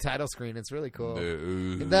love the title screen. It's really cool. The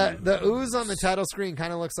ooze. The ooze on the title screen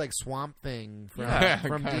kind of looks like Swamp Thing from, Yeah,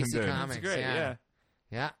 from kinda DC did. Comics. It's great. Yeah.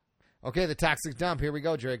 Yeah. Okay, the toxic dump. Here we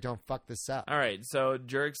go, Drake. Don't fuck this up. All right. So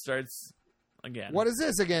Jurek starts again. What is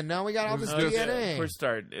this again? Now we got all this Who's this? DNA. First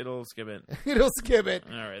start. It'll skip it. It'll skip it.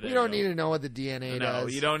 All right. You there don't go. need to know what the DNA No,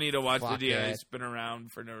 does. you don't need to watch Fuck the DNA it. spin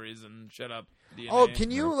around for no reason. Shut up. DNA. Oh, can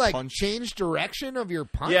you like Punch. change direction of your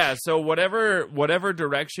punch? Yeah, so whatever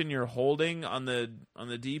direction you're holding on the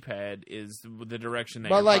D-pad is the direction that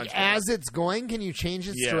But you're like punching. as it's going, can you change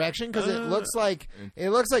its Yeah. direction? Because it looks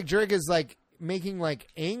like Drake is like making like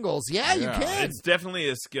angles. Yeah, you Yeah. can. It's definitely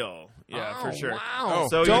a skill. Yeah, Oh, for sure. Wow. Oh,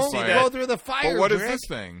 So you don't see go that- through the fire. But what is Drake. this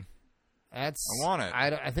thing? That's. I want it.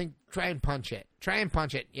 I think try and punch it. Try and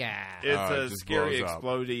punch it. Yeah. It's Oh, it a just scary blows up.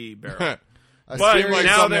 explodey barrel. A But scary like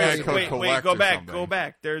now something I there's could wait, collect go or back, something. go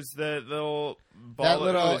back. There's the little ball that of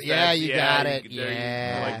little. ooze. Yeah, you got you- it. there you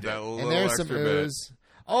Yeah. liked it. That little And there's some extra bit. ooze.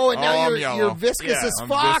 Oh, and now Oh, I'm you're yellow. viscous Yeah, as I'm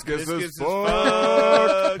fuck. viscous Viscous as as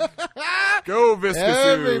fuck. fuck. Go viscous ooze.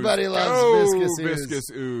 Everybody loves Go viscous ooze. viscous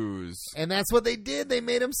ooze. And that's what they did. They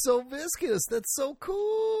made him so viscous. That's so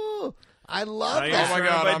cool. I love Now you're that. Oh my surrounded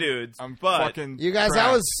god, by I'm, dudes, I'm but fucking You guys, I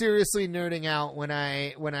trapped. was seriously nerding out when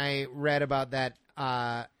I read about that.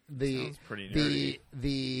 The Sounds pretty nerdy.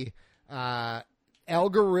 the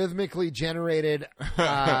algorithmically generated Wait,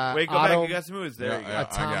 go back. You got some ooze. There you go. I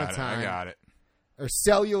Automaton. got it. or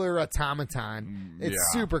cellular automaton. It's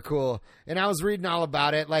yeah. super cool. And I was reading all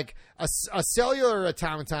about it. Like a cellular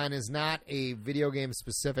automaton is not a video game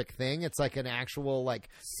specific thing. It's like an actual like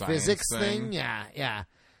Science physics thing. thing. Yeah, yeah.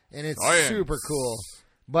 And it's Science. super cool.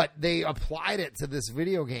 But they applied it to this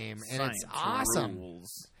video game, and it's Science awesome.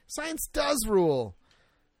 rules. Science does rule.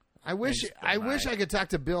 I wish Thanks, I Bill wish Nye. I could talk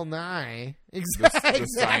to Bill Nye. The Exactly.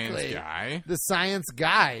 science guy. The science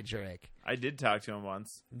guy, Drake. I did talk to him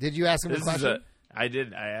once. Did you ask him a This is question? I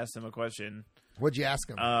did. I asked him a question. What'd you ask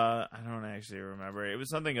him? I don't actually remember. It was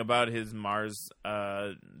something about his Mars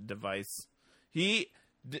device.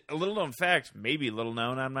 A little known fact, maybe little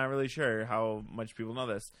known. I'm not really sure how much people know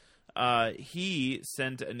this. He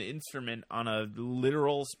sent an instrument on a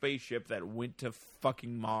literal spaceship that went to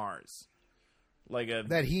fucking Mars.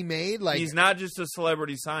 that he made? Like he's not just a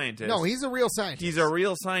celebrity scientist. No, he's a real scientist. He's a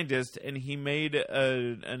real scientist, and he made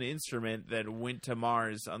an instrument that went to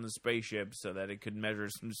Mars on the spaceship so that it could measure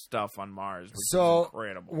some stuff on Mars, which So is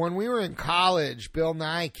incredible. when we were in college, Bill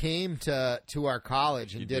Nye came to our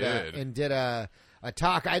college and He did did. a a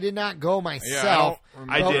talk. I did not go Yeah, myself.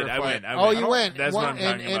 I don't did. remember I if went. Oh, you went. That's what I'm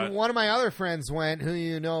talking and about. one of my other friends went, who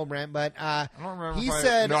you know, Brent. But I don't remember. he if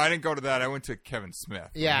said, no, I didn't go to that. I went to Kevin Smith.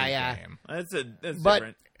 Yeah, when he yeah. came. That's But-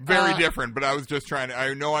 different. Very different, but I was just trying to.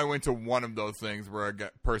 I know I went to one of those things where a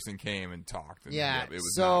person came and talked. And yeah. it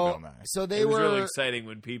was So not Bill Nye. so they It was were really exciting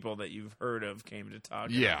when people that you've heard of came to talk.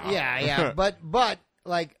 Yeah. Yeah. But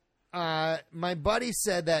like. My buddy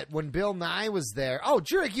said that when Bill Nye was there,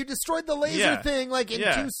 Jurek, you destroyed the laser Yeah. thing like in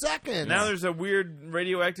Yeah. 2 seconds. Now there's a weird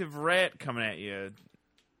radioactive rat coming at you.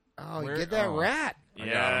 You get that rat. I got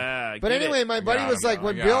Yeah. But get anyway, it. my buddy got was him, like, though.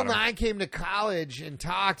 when I Bill got him. Nye came to college and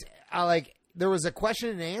talked, there was a question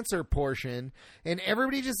and answer portion, and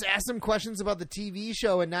everybody just asked him questions about the TV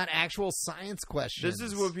show and not actual science questions. This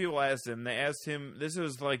is what people asked him. They asked him. This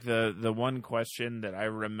was like the one question that I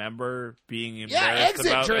remember being embarrassed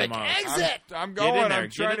exit, about Drake, the most. exit. I'm Get in going. there, I'm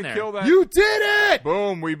get trying in to there. kill that. You did it!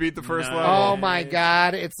 Boom! We beat the first No. level. Oh my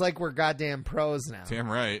God! It's like we're goddamn pros now. Damn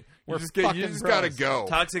right. We're You fucking just gotta bros. go.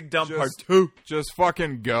 Toxic dump Just- part 2. Just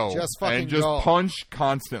fucking go. Just fucking and just go. punch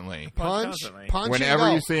constantly. Punch, constantly. punch, Whenever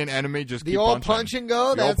and go. you see an enemy, just The keep old punching. punch and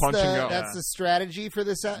go. The old That's punch and go. That's the strategy for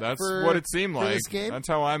this. That's for, what it seemed for like. this game. That's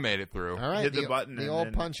how I made it through. All right, Hit the button The and old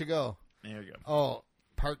then- punch and go. There we go. Oh,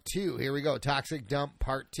 part 2. Here we go. Toxic dump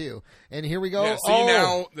part 2. And here we go. Yeah, see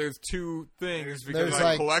now there's two things because there's I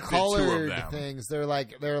like collected 2 of colored them. things. They're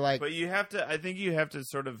like. But you have to. I think you have to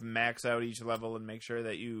sort of max out each level and make sure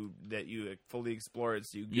that you fully explore it.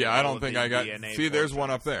 So you get Yeah, I all don't of think the I got. DNA See, there's portions.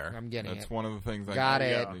 one up there. I'm getting That's it. one of the things I Got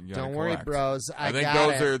it. you gotta Don't worry, collect. bros. I think got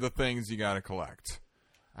those it. are the things you got to collect.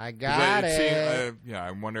 I 'Cause got it. yeah,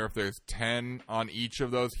 I wonder if there's 10 on each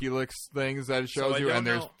of those helix things that it So shows I you, don't and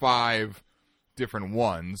there's know- 5 different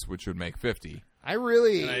ones, which would make 50. I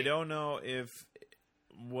really. And I don't know if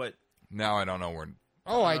what. Now I don't know where.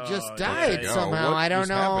 Oh, I just Oh, died yeah. somehow. What I don't just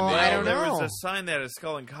know. happened to I you? don't There know. was a sign that had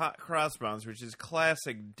skull and crossbones, which is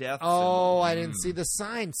classic death. Oh, symbol. I didn't see the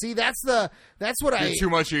sign. See, that's what I. Did too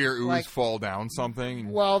much of your ooze like- fall down something?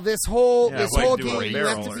 Well, this whole Yeah, whole do a game, you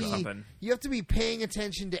barrel have to or be something. you have to be paying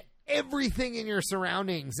attention to everything in your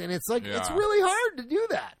surroundings, and it's like it's Yeah. really hard to do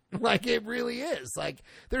that. Like it really is. Like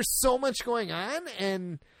there's so much going on,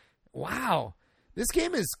 and wow, this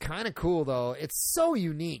game is kind of cool though. It's so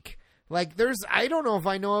unique. Like I don't know if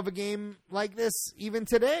I know of a game like this even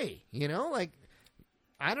today. You know, like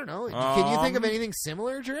I don't know. Can you think of anything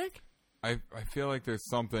similar, Drake? I feel like there's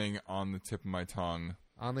something on the tip of my tongue.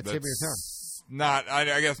 On the tip of your tongue. Not,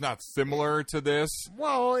 I guess not similar to this,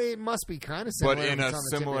 Well, it must be kind of similar. but in if a it's on the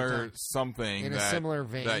tip of your similar tongue. something In a that, similar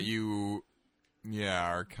vein. that you,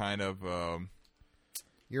 are kind of,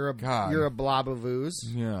 You're a God. you're a blob of ooze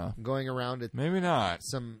yeah, going around at maybe not.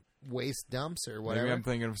 some waste dumps or whatever. Maybe I'm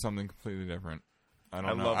thinking of something completely different. I I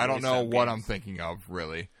don't know. love I don't waste know dump what games. I'm thinking of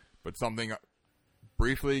really, but something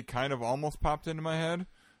briefly kind of almost popped into my head,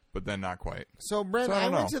 but then not quite. So, Brent, So I I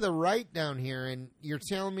don't went know. to the right down here, and you're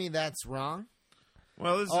telling me that's wrong?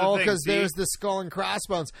 Well, this is Oh, the thing. because See, there's the skull and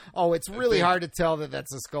crossbones. Oh, it's really think- hard to tell that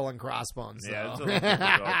that's a skull and crossbones. Yeah, though. it's a little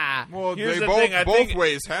difficult. Well, Here's they the both thing, I both think-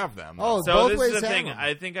 ways have them. Oh, So both this ways is the have thing. them.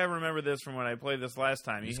 I think I remember this from when I played this last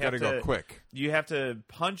time. you just have got to go quick. You have to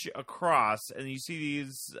punch across, and you see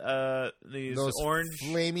these Those orange.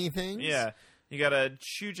 flamey things. Yeah, you got to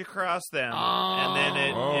chooch across them, Oh. and then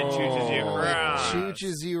it chooches you Oh. across. It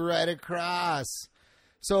chooches you right across.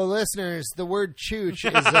 So, listeners, the word chooch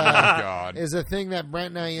is God. is a thing that Brent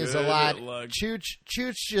and I use a Good lot. luck.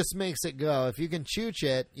 Chooch just makes it go. If you can chooch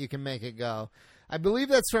it, you can make it go. I believe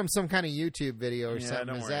that's from some kind of YouTube video or Yeah, something.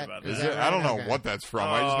 don't Is worry that, about is that. that I don't right? know Okay. what that's from.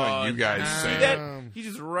 I just know you guys see say that? it. He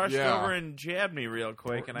just rushed Yeah. over and jabbed me real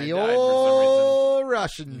quick, and I The died for some reason. old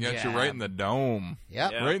Russian You got jab. you right in the dome.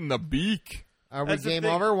 Yep. Yeah. Right in the beak. Are we That's the game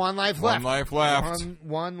thing. over? One life One left. life left.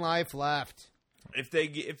 One life left. If they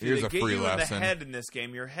get Here's a you free in lesson. the head in this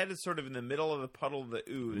game, your head is sort of in the middle of the puddle of the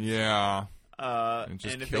ooze. Yeah. And It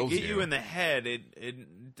just if they kills get you you. in the head,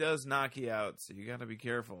 it does knock you out. So you got to be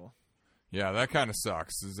careful. Yeah, that kind of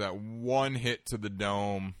sucks. Is that one hit to the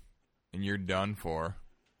dome and you're done for.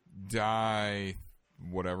 Die,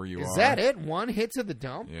 whatever you are. Is that it? One hit to the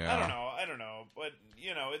dome? Yeah. I don't know, but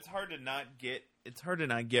it's hard to not get. It's hard to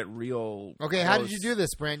not get real. Okay, how did close. you do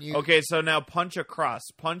this, Brent? You, Okay, so now punch across,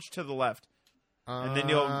 punch to the left, and then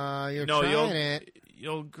you'll You're no, trying you'll it.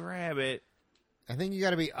 you'll grab it. I think you got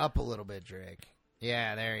to be up a little bit, Drake.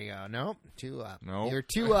 Yeah, there you go. Nope, two up. Nope. You're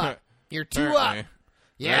two up. You're two Apparently. up.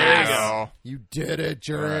 There Yes. you go. You did it,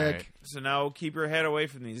 Drake. Right. So now keep your head away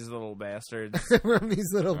from these little bastards. From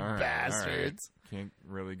these little All right, bastards. all right. Can't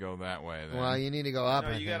really go that way then. Well, you need to go up. No,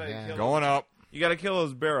 I you think, gotta yeah. kill- Going up. You got to kill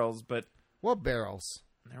those barrels, but What barrels?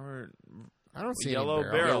 there were I don't see Yellow any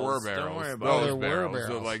barrels. There were barrels. barrels. Don't worry about Those it. There were barrels. They're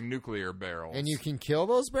barrels. like nuclear barrels. And you can kill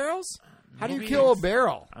those barrels? How do you Maybe kill a it's-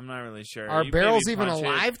 barrel? I'm not really sure. Are You barrels maybe even punch it.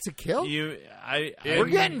 alive to kill? We're In-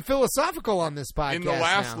 getting philosophical on this podcast In the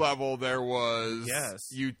last now. level, there was Yes.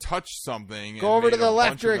 you touch something. Go and over to made the a left,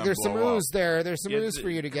 bunch of Drake. them There's some blow up. ooze there. There's some ooze for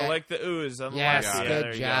you to get. Collect the ooze on the Yes, left. Yeah, good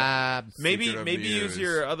there you go. job. Maybe Secret of the use ooze.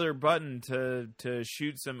 your other button to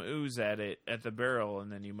shoot some ooze at the barrel, and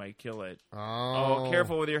then you might kill it. Oh, Oh,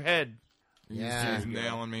 careful with your head. Yeah. He's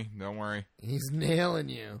nailing me. Don't worry. He's nailing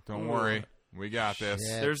you. Don't Ooh. worry. We got this.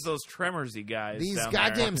 Shit. There's those Tremorsy guys. These down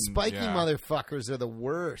goddamn there. spiky Yeah. motherfuckers are the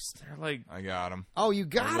worst. They're like. I got him. Oh, you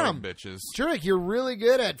got them. Bitches. Drake, you're really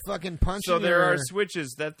good at fucking punching. So there your- are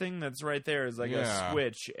switches. That thing that's right there is like Yeah. a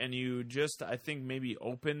switch, and you just, I think, maybe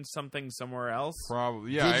open something somewhere else.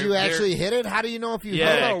 Probably. Yeah. Did you actually hit it? How do you know if you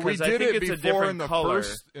Yeah, hit No, it? we 'cause I did think it it's a before different in the color.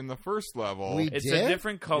 first level. We It's did? a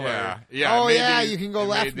different color. Yeah. Yeah. Oh, it made yeah, these- you can go it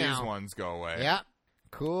left made now. These ones go away. Yeah.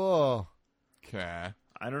 Cool. Okay.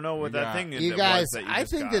 I don't know what We that got- thing is. You that guys, was that you I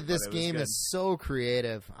just think got, that this but it was game good. is so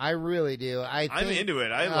creative. I really do. I'm I'm into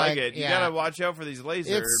it. I like it. You yeah. gotta watch out for these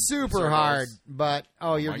lasers. It's super circles. hard, but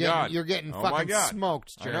you're my getting God. you're getting Oh my fucking God.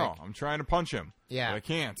 smoked, I Drake. know. I'm trying to punch him. Yeah. But I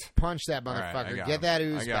can't. Punch that All right, I motherfucker. got Get him. that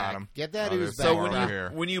ooze I got back. him. Get that Oh, ooze there's back. So more when over you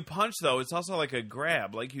here. when you punch though, it's also like a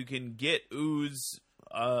grab. Like you can get ooze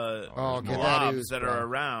Oh, get that blobs ooze, that bro. are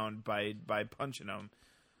around by punching them.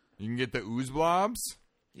 You can get the ooze blobs.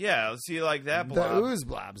 Yeah, see like that The blob. ooze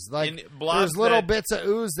blobs. Like And blobs there's little that- bits of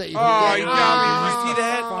ooze that you Oh, can you get. got Did you see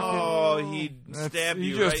that? fucking- Oh, he That's- stabbed he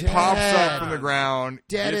you. just right pops Dead. up from the ground,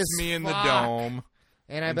 Dead gets as me in the fuck. dome,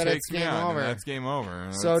 And I and bet takes it's me game on, and over. that's game over.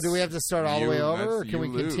 So do we have to start all the way over, or can we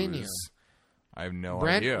you continue? lose. I have no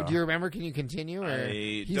Brent, idea. do you remember? Can you continue? Or? I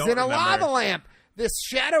He's don't in a remember. lava lamp. This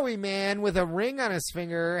shadowy man with a ring on his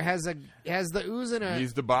finger has the ooze in a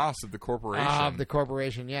He's the boss of the corporation. of the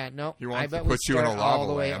corporation. Yeah, no. He wants I bet to put we you in start a lava all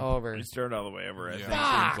the way lamp. over. We started all the way over. I yeah, think.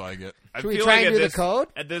 Fuck. seems like it. I Should we feel try like and at do this, the code?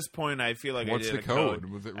 At this point, I feel like What's I did the a code?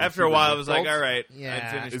 code. Was it After a while, I was like, difficult? all right. Yeah.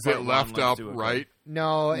 I finished Is part it one, left let's up, do a code. right?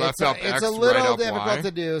 No, Left it's up it's X, a little right up difficult Y?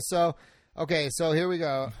 to do. So, okay, so here we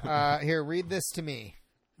go. Here, read this to me,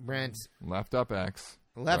 Brent. Left up X.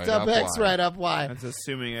 Left right up X, Y. right up Y. That's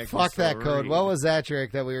assuming I can Fuck that still code. read. What was that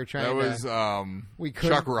trick that we were trying That to? was We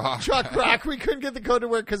couldn't, Chuck Rock. Chuck Rock. We couldn't get the code to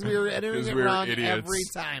work because we were entering 'Cause it we were wrong idiots. every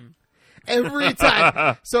time. Every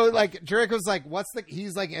time. So like Drake was like, "What's the?"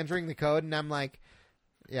 He's like entering the code, and I'm like,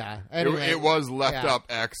 "Yeah." Anyway, it was left yeah. up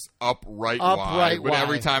X, up right Up, Y. right, but Y.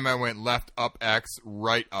 every time I went left up X,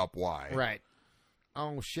 right up Y. right.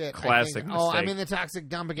 Oh shit! Classic Oh, I'm mistake. in the toxic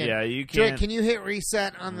dump again. Yeah, you Drake, can't can you hit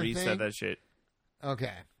reset on the reset thing? that shit.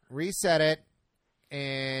 Okay, reset it,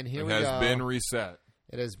 and here It we has go. been reset.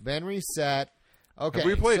 It has been reset. Okay, Have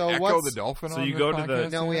we played so Echo what's, the Dolphin So on you this go to the-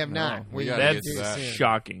 podcast No, we yet? have not. We We- gotta That's get to that. soon.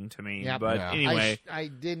 shocking to me. Yep. But Yeah. anyway, I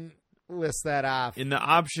didn't list that off in the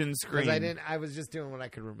option because screen, I didn't. I was just doing what I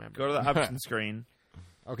could remember. go to the option screen.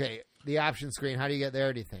 Okay, the option screen. How do you get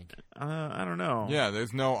there? Do you think? I don't know. Yeah,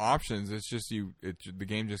 there's no options. It's just the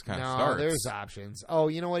game just kind of No, starts. there's options. Oh,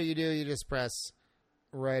 you know what you do? You just press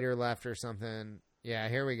right or left or something. Yeah,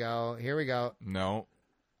 here we go. Here we go. No.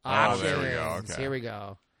 Options. Oh, there we go. Okay. Here we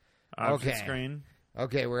go. Option Okay. screen.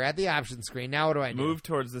 Okay, we're at the option screen. Now what do I do? Move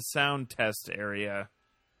towards the sound test area.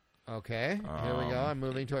 Okay, here we go. I'm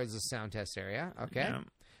moving towards the sound test area. Okay. Yeah.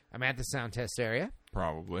 I'm at the sound test area.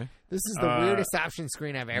 Probably. This is the weirdest option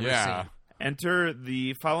screen I've ever Yeah. seen. Enter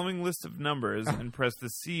the following list of numbers and press the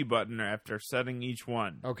C button after setting each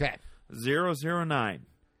one. Okay. 009.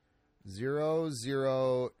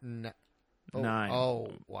 009. Oh, 9.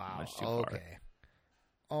 Oh, wow. Much too far. Okay.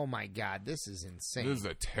 Oh my God, this is insane. This is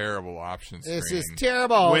a terrible option screen. This is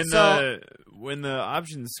terrible. when So, the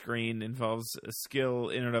option screen involves a skill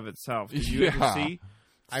in and of itself. Did you Yeah. see?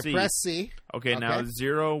 I C. press C. Okay, now Okay.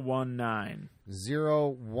 019.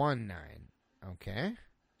 019. Okay.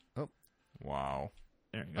 Wow.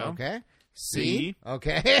 There you go. Okay. C. C.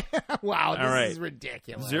 Okay. Wow, this All right. is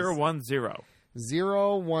ridiculous. 010.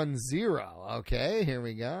 010. Okay, here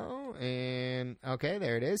we go. And okay,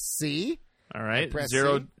 there it is. C. All right. press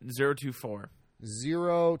 024.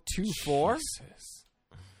 024. Jesus.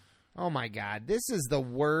 Oh my God, this is the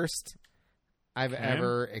worst I've Okay.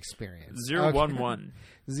 ever experienced. 011.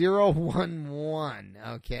 011.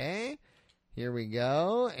 Okay. Here we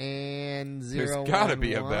go. And 011. There's gotta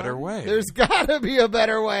be a better way. There's got to be a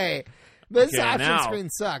better way. This Okay, option now- screen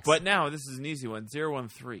sucks. But now this is an easy one.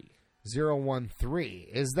 013. 013.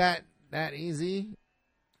 Is that easy?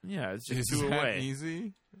 Yeah, it's just Is two that away.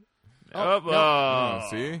 easy? Oh, no. Oh,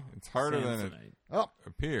 see? It's harder than it Samsonite. Oh,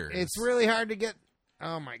 appears. it's really hard to get.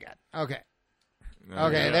 Oh my God. Okay. There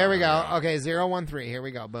Okay, we there we go. Yeah. Okay, 013. Here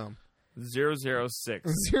we go. Boom.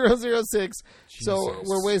 006. 006. So Jesus.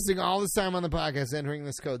 we're wasting all this time on the podcast entering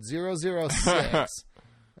this code 006.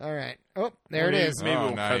 All right. Oh, there it is. Maybe Oh,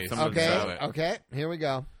 we'll nice. cut some of this Got Okay. it. Okay. Here we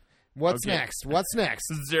go. What's Okay. next? What's next?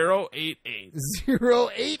 088.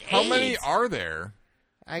 088. How many are there?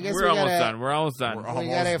 I guess We're we almost gotta, done. We're almost done. We're We almost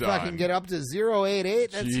gotta done. fucking get up to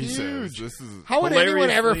 088. That's Jesus, huge. this is How would anyone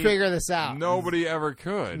ever Hilariously- figure this out? nobody ever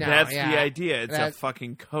could. No. That's yeah. the idea. It's a That-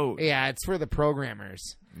 fucking code. Yeah, it's for the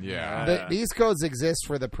programmers. Yeah. These codes exist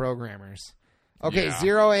for the programmers. Okay, Yeah.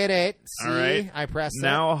 088. See, All right. I pressed it.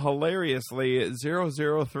 Now, hilariously,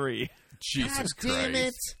 003. Jesus God damn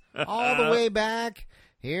Christ. it. All the way back.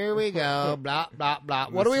 Here we go. Blah, blah, blah.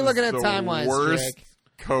 What are we This looking is at the time-wise, worst Jake?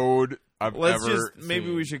 code I've Let's ever just maybe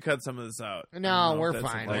seen. we should cut some of this out. I No, don't know we're if that's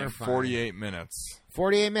fine. a thing. We're like fine. 48 minutes.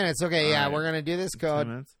 48 minutes. Okay, yeah, right. we're going to do this 2 code.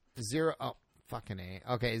 minutes. Fucking A.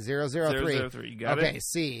 Okay, 003. 003. You got Okay, it?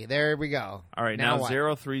 C. There we go. All right, now what?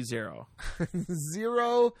 030.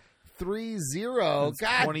 030.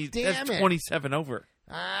 God 20, damn that's it. 27 over.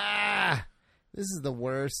 Ah, this is the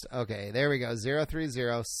worst. Okay, there we go.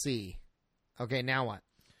 030 C. Okay, now what?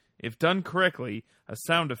 If done correctly, a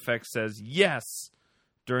sound effect says yes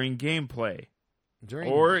during gameplay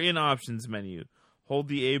During or in options menu. Hold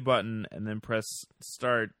the A button and then press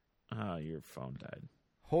start. Oh, your phone died.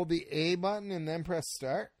 hold the A button and then press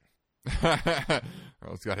start.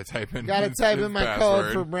 Earl's got to type in. Got to his- type his in my password.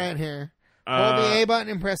 code for Brent here. Hold the A button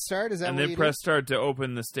and press start. Is that and what then you press start to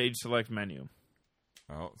open the stage select menu.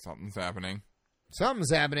 Oh, something's happening. do?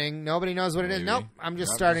 Something's happening. Nobody knows what it is. Maybe. Nope. I'm just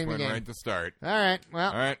Nope, starting the went game. Right to start. All right.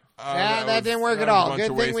 Well, All right. that didn't work that at was a all. bunch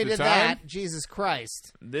Good of thing we wasted did time. that. Jesus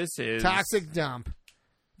Christ. This is Toxic dump.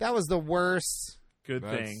 That was the worst. Good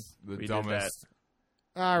That's thing the we dumbest.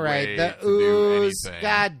 All right. way The to do ooze. anything.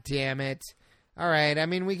 God damn it. All right. I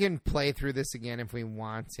mean, we can play through this again if we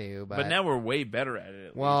want to, did that. But now we're way better at it. At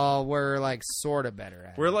least. well, we're like sort of better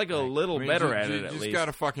at it. We're like a little I mean, better ju- at ju- it at just least.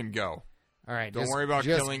 gotta fucking go. All right. Don't just- worry about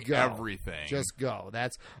just killing go. everything. Just go.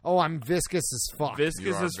 That's. Oh, I'm viscous as fuck. You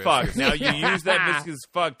Viscous are as fuck. viscous. Now you use that viscous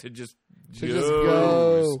fuck to just To just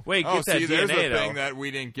go. Wait, Oh, get that see, there's DNA a though. thing that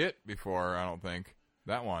we didn't get before. I don't think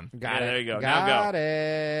that one. Got Yeah, it. there you go. Now Got go.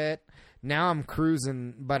 it. Now I'm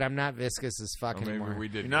cruising, but I'm not viscous as fuck Or maybe anymore. we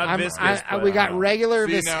did. You're not I'm, viscous, I, but, we got regular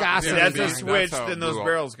See, now- viscosity. that's now. a switch, how it then those blew up.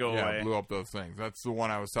 barrels go Yeah, away. blew up those things. That's the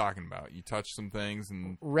one I was talking about. You touch some things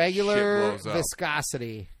and Regular shit blows up.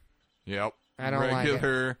 viscosity. Yep. I don't like it.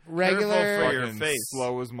 regular, Regular- Careful for your fucking face.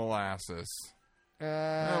 slow as molasses. A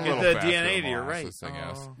Uh, Get little the faster DNA than to your molasses, right. I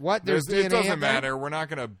guess. what? There's DNA. It doesn't in there? matter. We're not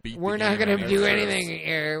gonna beat. We're the not game going to in do any anything sense.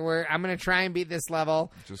 here. I'm going to try and beat this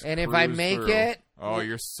level. Just and if I cruise make through. it, oh,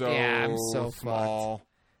 you're so Yeah, I'm so small.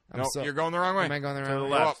 I'm No, so- you're going the wrong way. am I going the To wrong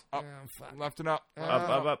the way? left. Up, Oh, fuck. left and up.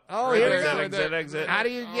 Up. Oh, Right here we there, go. right there. Exit. How do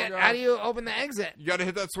you Oh, get? God. How do you open the exit? You got to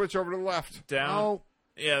hit that switch over to the left. Down. Oh,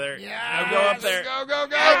 Yeah, there. Yeah, Now go up there. Go, go,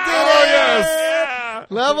 go. I did oh, it! yes. Yeah.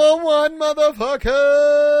 level 1,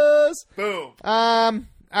 motherfuckers. Boom.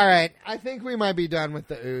 All right. I think we might be done with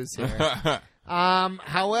the ooze here.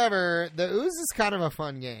 However, the ooze is kind of a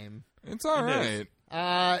fun game. It's all It is.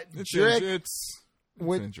 right. It's Drake, it's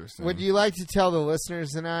interesting. would you like to tell the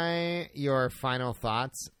listeners and I your final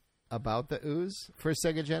thoughts about the ooze for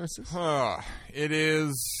Sega Genesis? It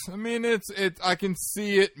is. I mean, it's. I can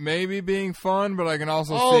see it maybe being fun, but I can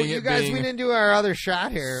also Oh, see you it guys, being we didn't do our other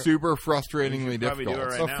shot here. super frustratingly We should probably do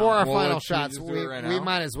difficult. it right Before our Well, final let's shots, just do we, it right we now.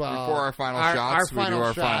 might as well. Before our final our shots, we do final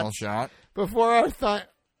our final shots. shot. Before our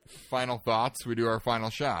Final thoughts, we do our final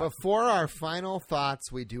shot. Before our final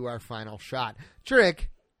thoughts, we do our final shot. Trick.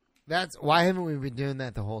 That's why haven't we been doing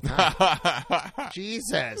that the whole time?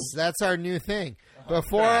 Jesus, that's our new thing.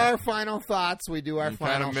 Before our final thoughts, we do our You kind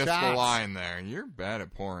final of missed shots. the line there. You're bad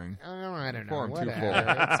at pouring. I don't know. Pouring too Whatever. full. It's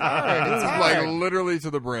hard. It's hard. Like literally to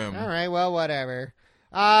the brim. All right. Well, whatever.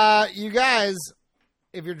 You guys,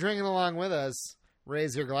 if you're drinking along with us,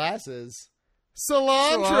 raise your glasses.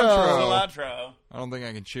 Cilantro. Cilantro. I don't think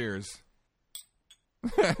I can cheers.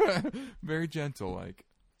 Very gentle, like.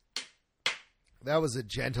 That was a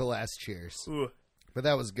gentle ass cheers, Ooh. but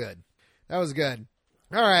that was good. That was good.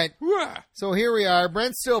 All right. Wah! So here we are.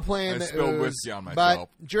 Brent's still playing I the spilled ooze, whiskey on myself.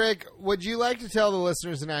 But Drake, would you like to tell the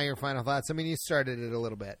listeners now your final thoughts? I mean, you started it a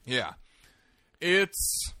little bit. Yeah. It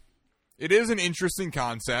is an interesting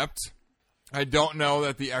concept. I don't know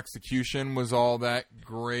that the execution was all that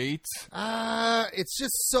great. It's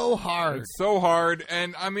just so hard. It's so hard,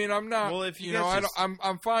 and I mean, I'm not. Well, if you know, guys I just- don't,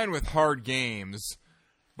 I'm fine with hard games,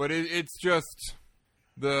 but it's just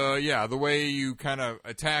the way you kind of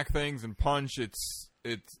attack things and punch. It's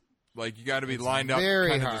like you got to be lined up very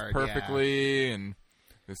kind of hard, just perfectly, and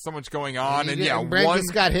There's so much going on, and Brent one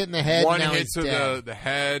just got hit in the head. one now hit he's to dead. the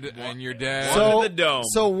head, and you're dead. One to the dome.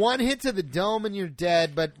 So one hit to the dome and you're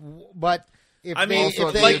dead. But if I mean,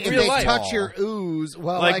 also they like if real they life. touch your ooze,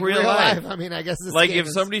 well, Like real life. I mean, I guess this like game if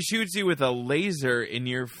is- somebody shoots you with a laser in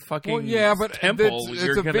your fucking Well, yeah, but temple, it's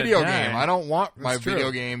you're a gonna video die. game. I don't want my That's true.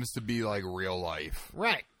 video games to be like real life.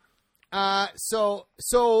 right. So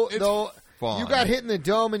It's though fun. you got hit in the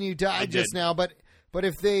dome and you died did. just now, but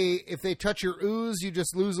if they touch your ooze, you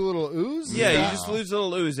just lose a little ooze. Yeah, Yeah. you just lose a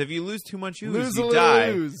little ooze. If you lose too much ooze, lose a you little die.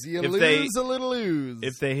 ooze. You If lose they- a little ooze.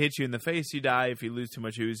 If they hit you in the face, you die. If you lose too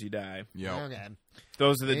much ooze, you die. Yo. Okay.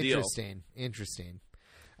 Those are the deals. Interesting.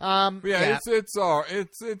 Yeah, it's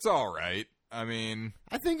all right. I mean,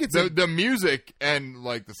 I think it's the music and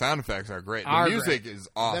like the sound effects are great. Are The music great. is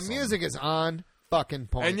awesome. The music is on fucking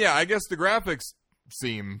point. and yeah, I guess the graphics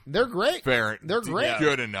seem they're great. fair. They're great.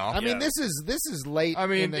 Good enough. I mean, Yeah. this is late. I in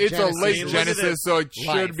mean, the it's Genesis a late Look at Genesis, this so it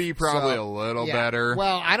life, should be probably so, a little yeah. better.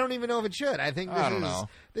 Well, I don't even know if it should. I think I don't know.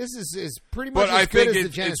 this is pretty much But as I good think as the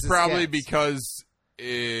Genesis it's probably gets. because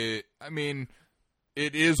it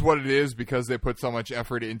is what it is because they put so much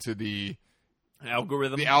effort into the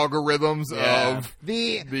Algorithm. algorithms Yeah. of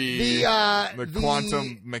the the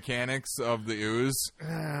quantum mechanics of the ooze.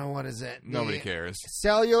 what is it? Nobody The cares.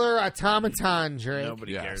 Cellular automaton, Drake.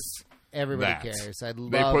 Nobody Yes. cares. Everybody That. cares. I love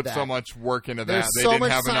They put that. so much work into There's that. They so didn't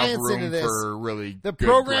much have enough science into room this. for really The good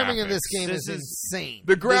programming of this graphics. game This is is- insane.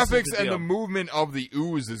 The This graphics is the and the deal. movement of the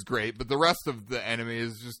ooze is great, but the rest of the enemy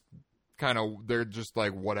is just kind of they're just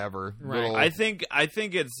like whatever. Right. Little- I think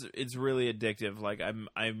it's really addictive. Like I'm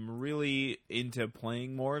really into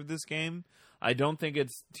playing more of this game. I don't think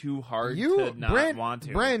it's too hard to not want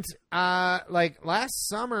to. Brent, like last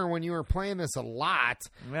summer when you were playing this a lot,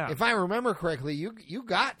 Yeah. if I remember correctly, you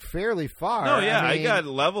got fairly far. No, yeah, I mean, got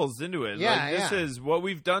levels into it. Yeah, like, this yeah. is what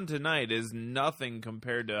we've done tonight is nothing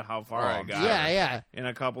compared to how far I got. yeah. in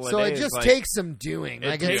a couple of So days. it just like, takes some doing. It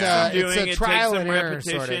Like takes it's some a doing. it's It a trial takes some and error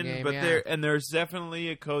repetition, sort of game. but yeah. there's definitely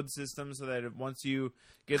a code system so that once you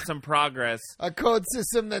get some progress, A code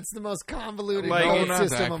system that's the most convoluted Like, code not that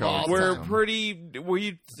system of code all we're time.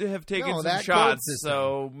 we have taken No, some that code shots, system.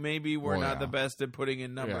 so maybe we're Well, not yeah. the best at putting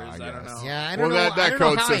in numbers. Yeah, I I don't guess. know. Yeah, I well, don't know. that I don't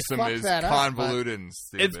code know how I system fucked is that up, convoluted and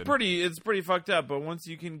stupid. It's pretty fucked up. But once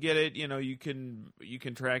you can get it, you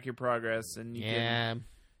can track your progress and but- yeah.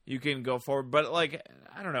 you can go forward. But like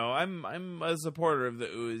I don't know, I'm a supporter of the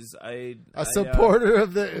ooze. A supporter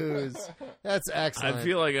of the ooze. That's I excellent.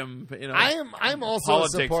 feel like I'm I'm also a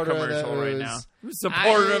politics supporter of the commercial right ooze. now. I'm a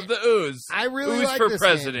supporter of the ooze. I really ooze like for this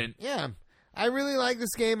president. game. Yeah, I really like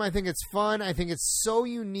this game. I think it's fun. I think it's so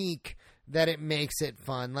unique that it makes it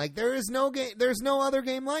fun. Like there's no other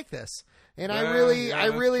game like this, and I Yeah, really yeah,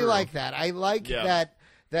 that's true. like that. I like Yeah.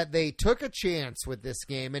 that they took a chance with this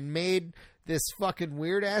game and made this fucking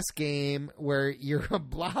weird ass game where you're a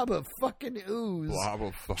blob of fucking ooze. Blob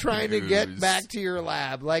of fucking Trying to ooze. get back to your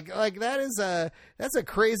lab, like that's a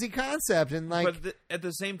crazy concept, and like But at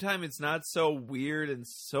the same time, it's not so weird and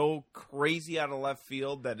so crazy out of left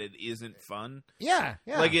field that it isn't fun. yeah,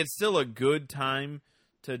 Like it's still a good time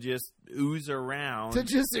to just ooze around to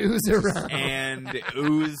just ooze around and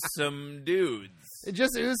ooze some dudes.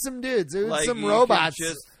 Just ooze some dudes, ooze Like, some you can robots,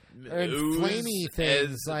 just and ooze flamey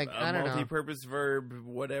things, as like, a I don't know. multi-purpose verb,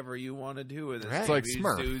 whatever you want to do with it. Right. It's like Ooze,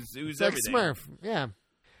 Smurf. Ooze it's like everything. Smurf, yeah.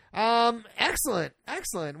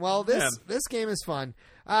 Excellent. Well, this game is fun.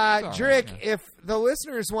 Drake, if the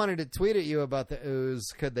listeners wanted to tweet at you about the ooze,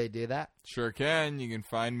 could they do that? Sure can. You can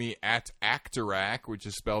find me at Actorak, which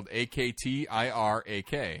is spelled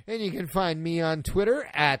AKTIRAK. And you can find me on Twitter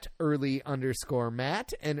at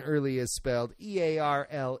early_Matt, and early is spelled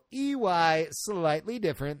EARLEY, slightly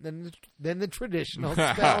different than the traditional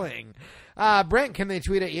spelling. Brent, can they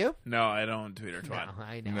tweet at you? No, I don't tweet or twat. No,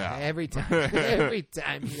 I know. No. Every time you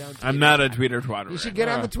don't. Tweet I'm or not a twat. tweeter twatter. You should get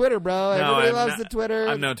on the Twitter, bro. No, Everybody I'm loves not- the Twitter.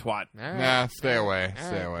 I'm no twat. All right. Nah, stay away. All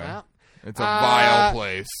Stay right, away. well. It's a vile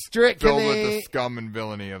place. Drake, can filled with they- the scum and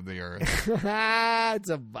villainy of the earth. It's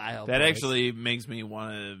a vile That place. actually makes me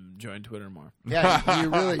want to join Twitter more. Yeah, you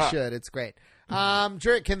really should. It's great.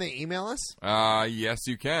 Drake, can they email us? Yes,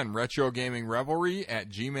 you can.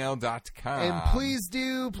 retrogamingrevelry@gmail.com. And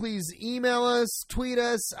please email us, tweet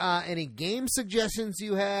us, any game suggestions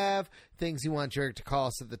you have, things you want Drake to call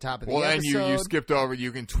us at the top of the Well, and episode. you skipped over.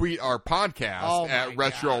 You can tweet our podcast Oh, my at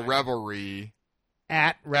Retro God. Revelry.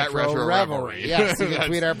 At Retro Retro Revelry. Revelry. Yes, you can That's-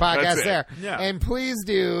 tweet our that's podcast it. there. Yeah. And please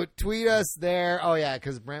do tweet us there. Oh, yeah,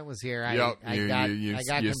 because Brent was here. Yep, I you got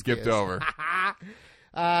skipped confused. over.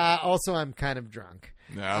 Also, I'm kind of drunk.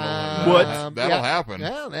 That'll happen.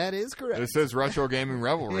 Yeah, that is correct. This is Retro Gaming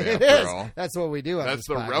Revelry, It after is. all. That's what we do on That's this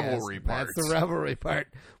the podcast. revelry part. That's the revelry part.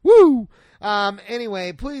 Woo!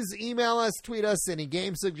 Anyway, please email us, tweet us any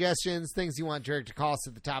game suggestions, things you want Jarek to call us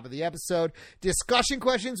at the top of the episode. Discussion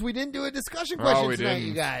questions. We didn't do a discussion question we tonight, didn't.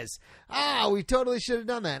 you guys. We totally should have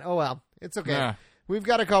done that. Oh, well. It's okay. Yeah. We've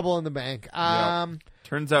got a couple in the bank.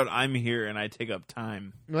 Turns out I'm here and I take up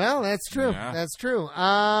time. Well, that's true. Yeah. That's true.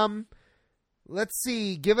 Let's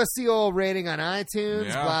see. Give us the old rating on iTunes.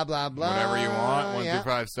 Yeah. Blah, blah, blah. Whatever you want. 1 through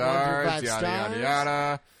 5 stars. 1 through 5 yada, stars. yada,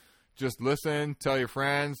 yada. Just listen. Tell your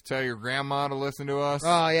friends. Tell your grandma to listen to us.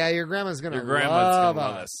 Oh, yeah. Your grandma's going to Your grandma's love gonna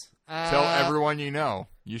love us. Tell everyone you know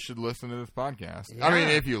you should listen to this podcast. Yeah. I mean,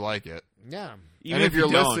 if you like it. Yeah. Even And if you're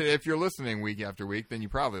don't. if you're listening week after week, then you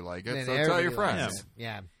probably like it. Then So tell your everybody friends. likes it.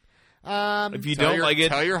 Yeah. If you Tell don't your, like it,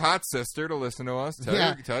 tell your hot sister to listen to us.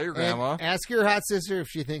 Tell your grandma. And ask your hot sister if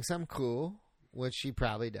she thinks I'm cool, which she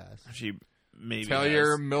probably does. she maybe Tell does.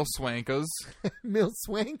 your milswankas. Mil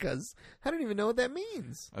Swankas. I don't even know what that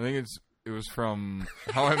means. I think it was from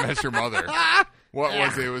How I Met Your Mother. What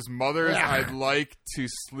was it? It was mothers I'd like to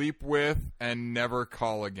sleep with and never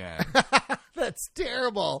call again. That's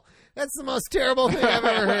terrible. That's the most terrible thing I've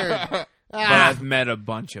ever heard. But I've met a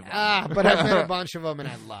bunch of them. But I've met a bunch of them and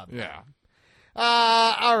I love them. Yeah.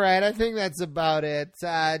 All right. I think that's about it.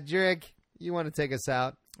 Jarek, you want to take us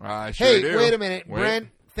out? I sure Hey, do. wait a minute. Wait. Brent,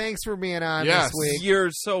 thanks for being on Yes. this week. You're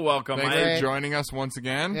so welcome. Thanks Right. for joining us once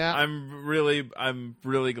again. Yeah. I'm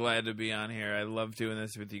really glad to be on here. I love doing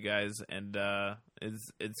this with you guys, and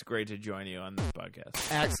it's great to join you on this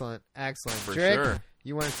podcast. Excellent. Excellent. For Jarek, sure.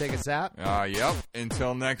 you want to take us out? Yep.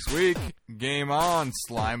 Until next week, game on,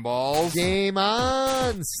 slime balls. Game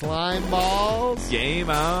on, slime balls. Game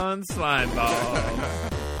on, slime ball.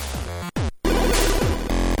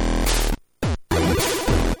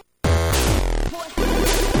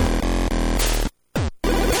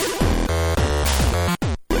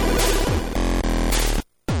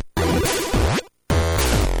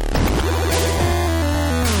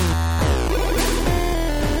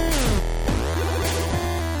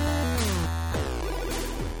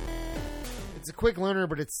 It's a quick learner,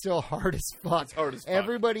 but it's still hard as fuck. It's hard as fuck.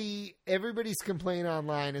 Everybody's complaint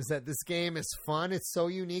online is that this game is fun. It's so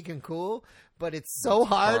unique and cool, but it's so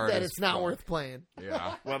hard that as it's not fuck. worth playing.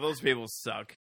 Yeah. Well, those people suck.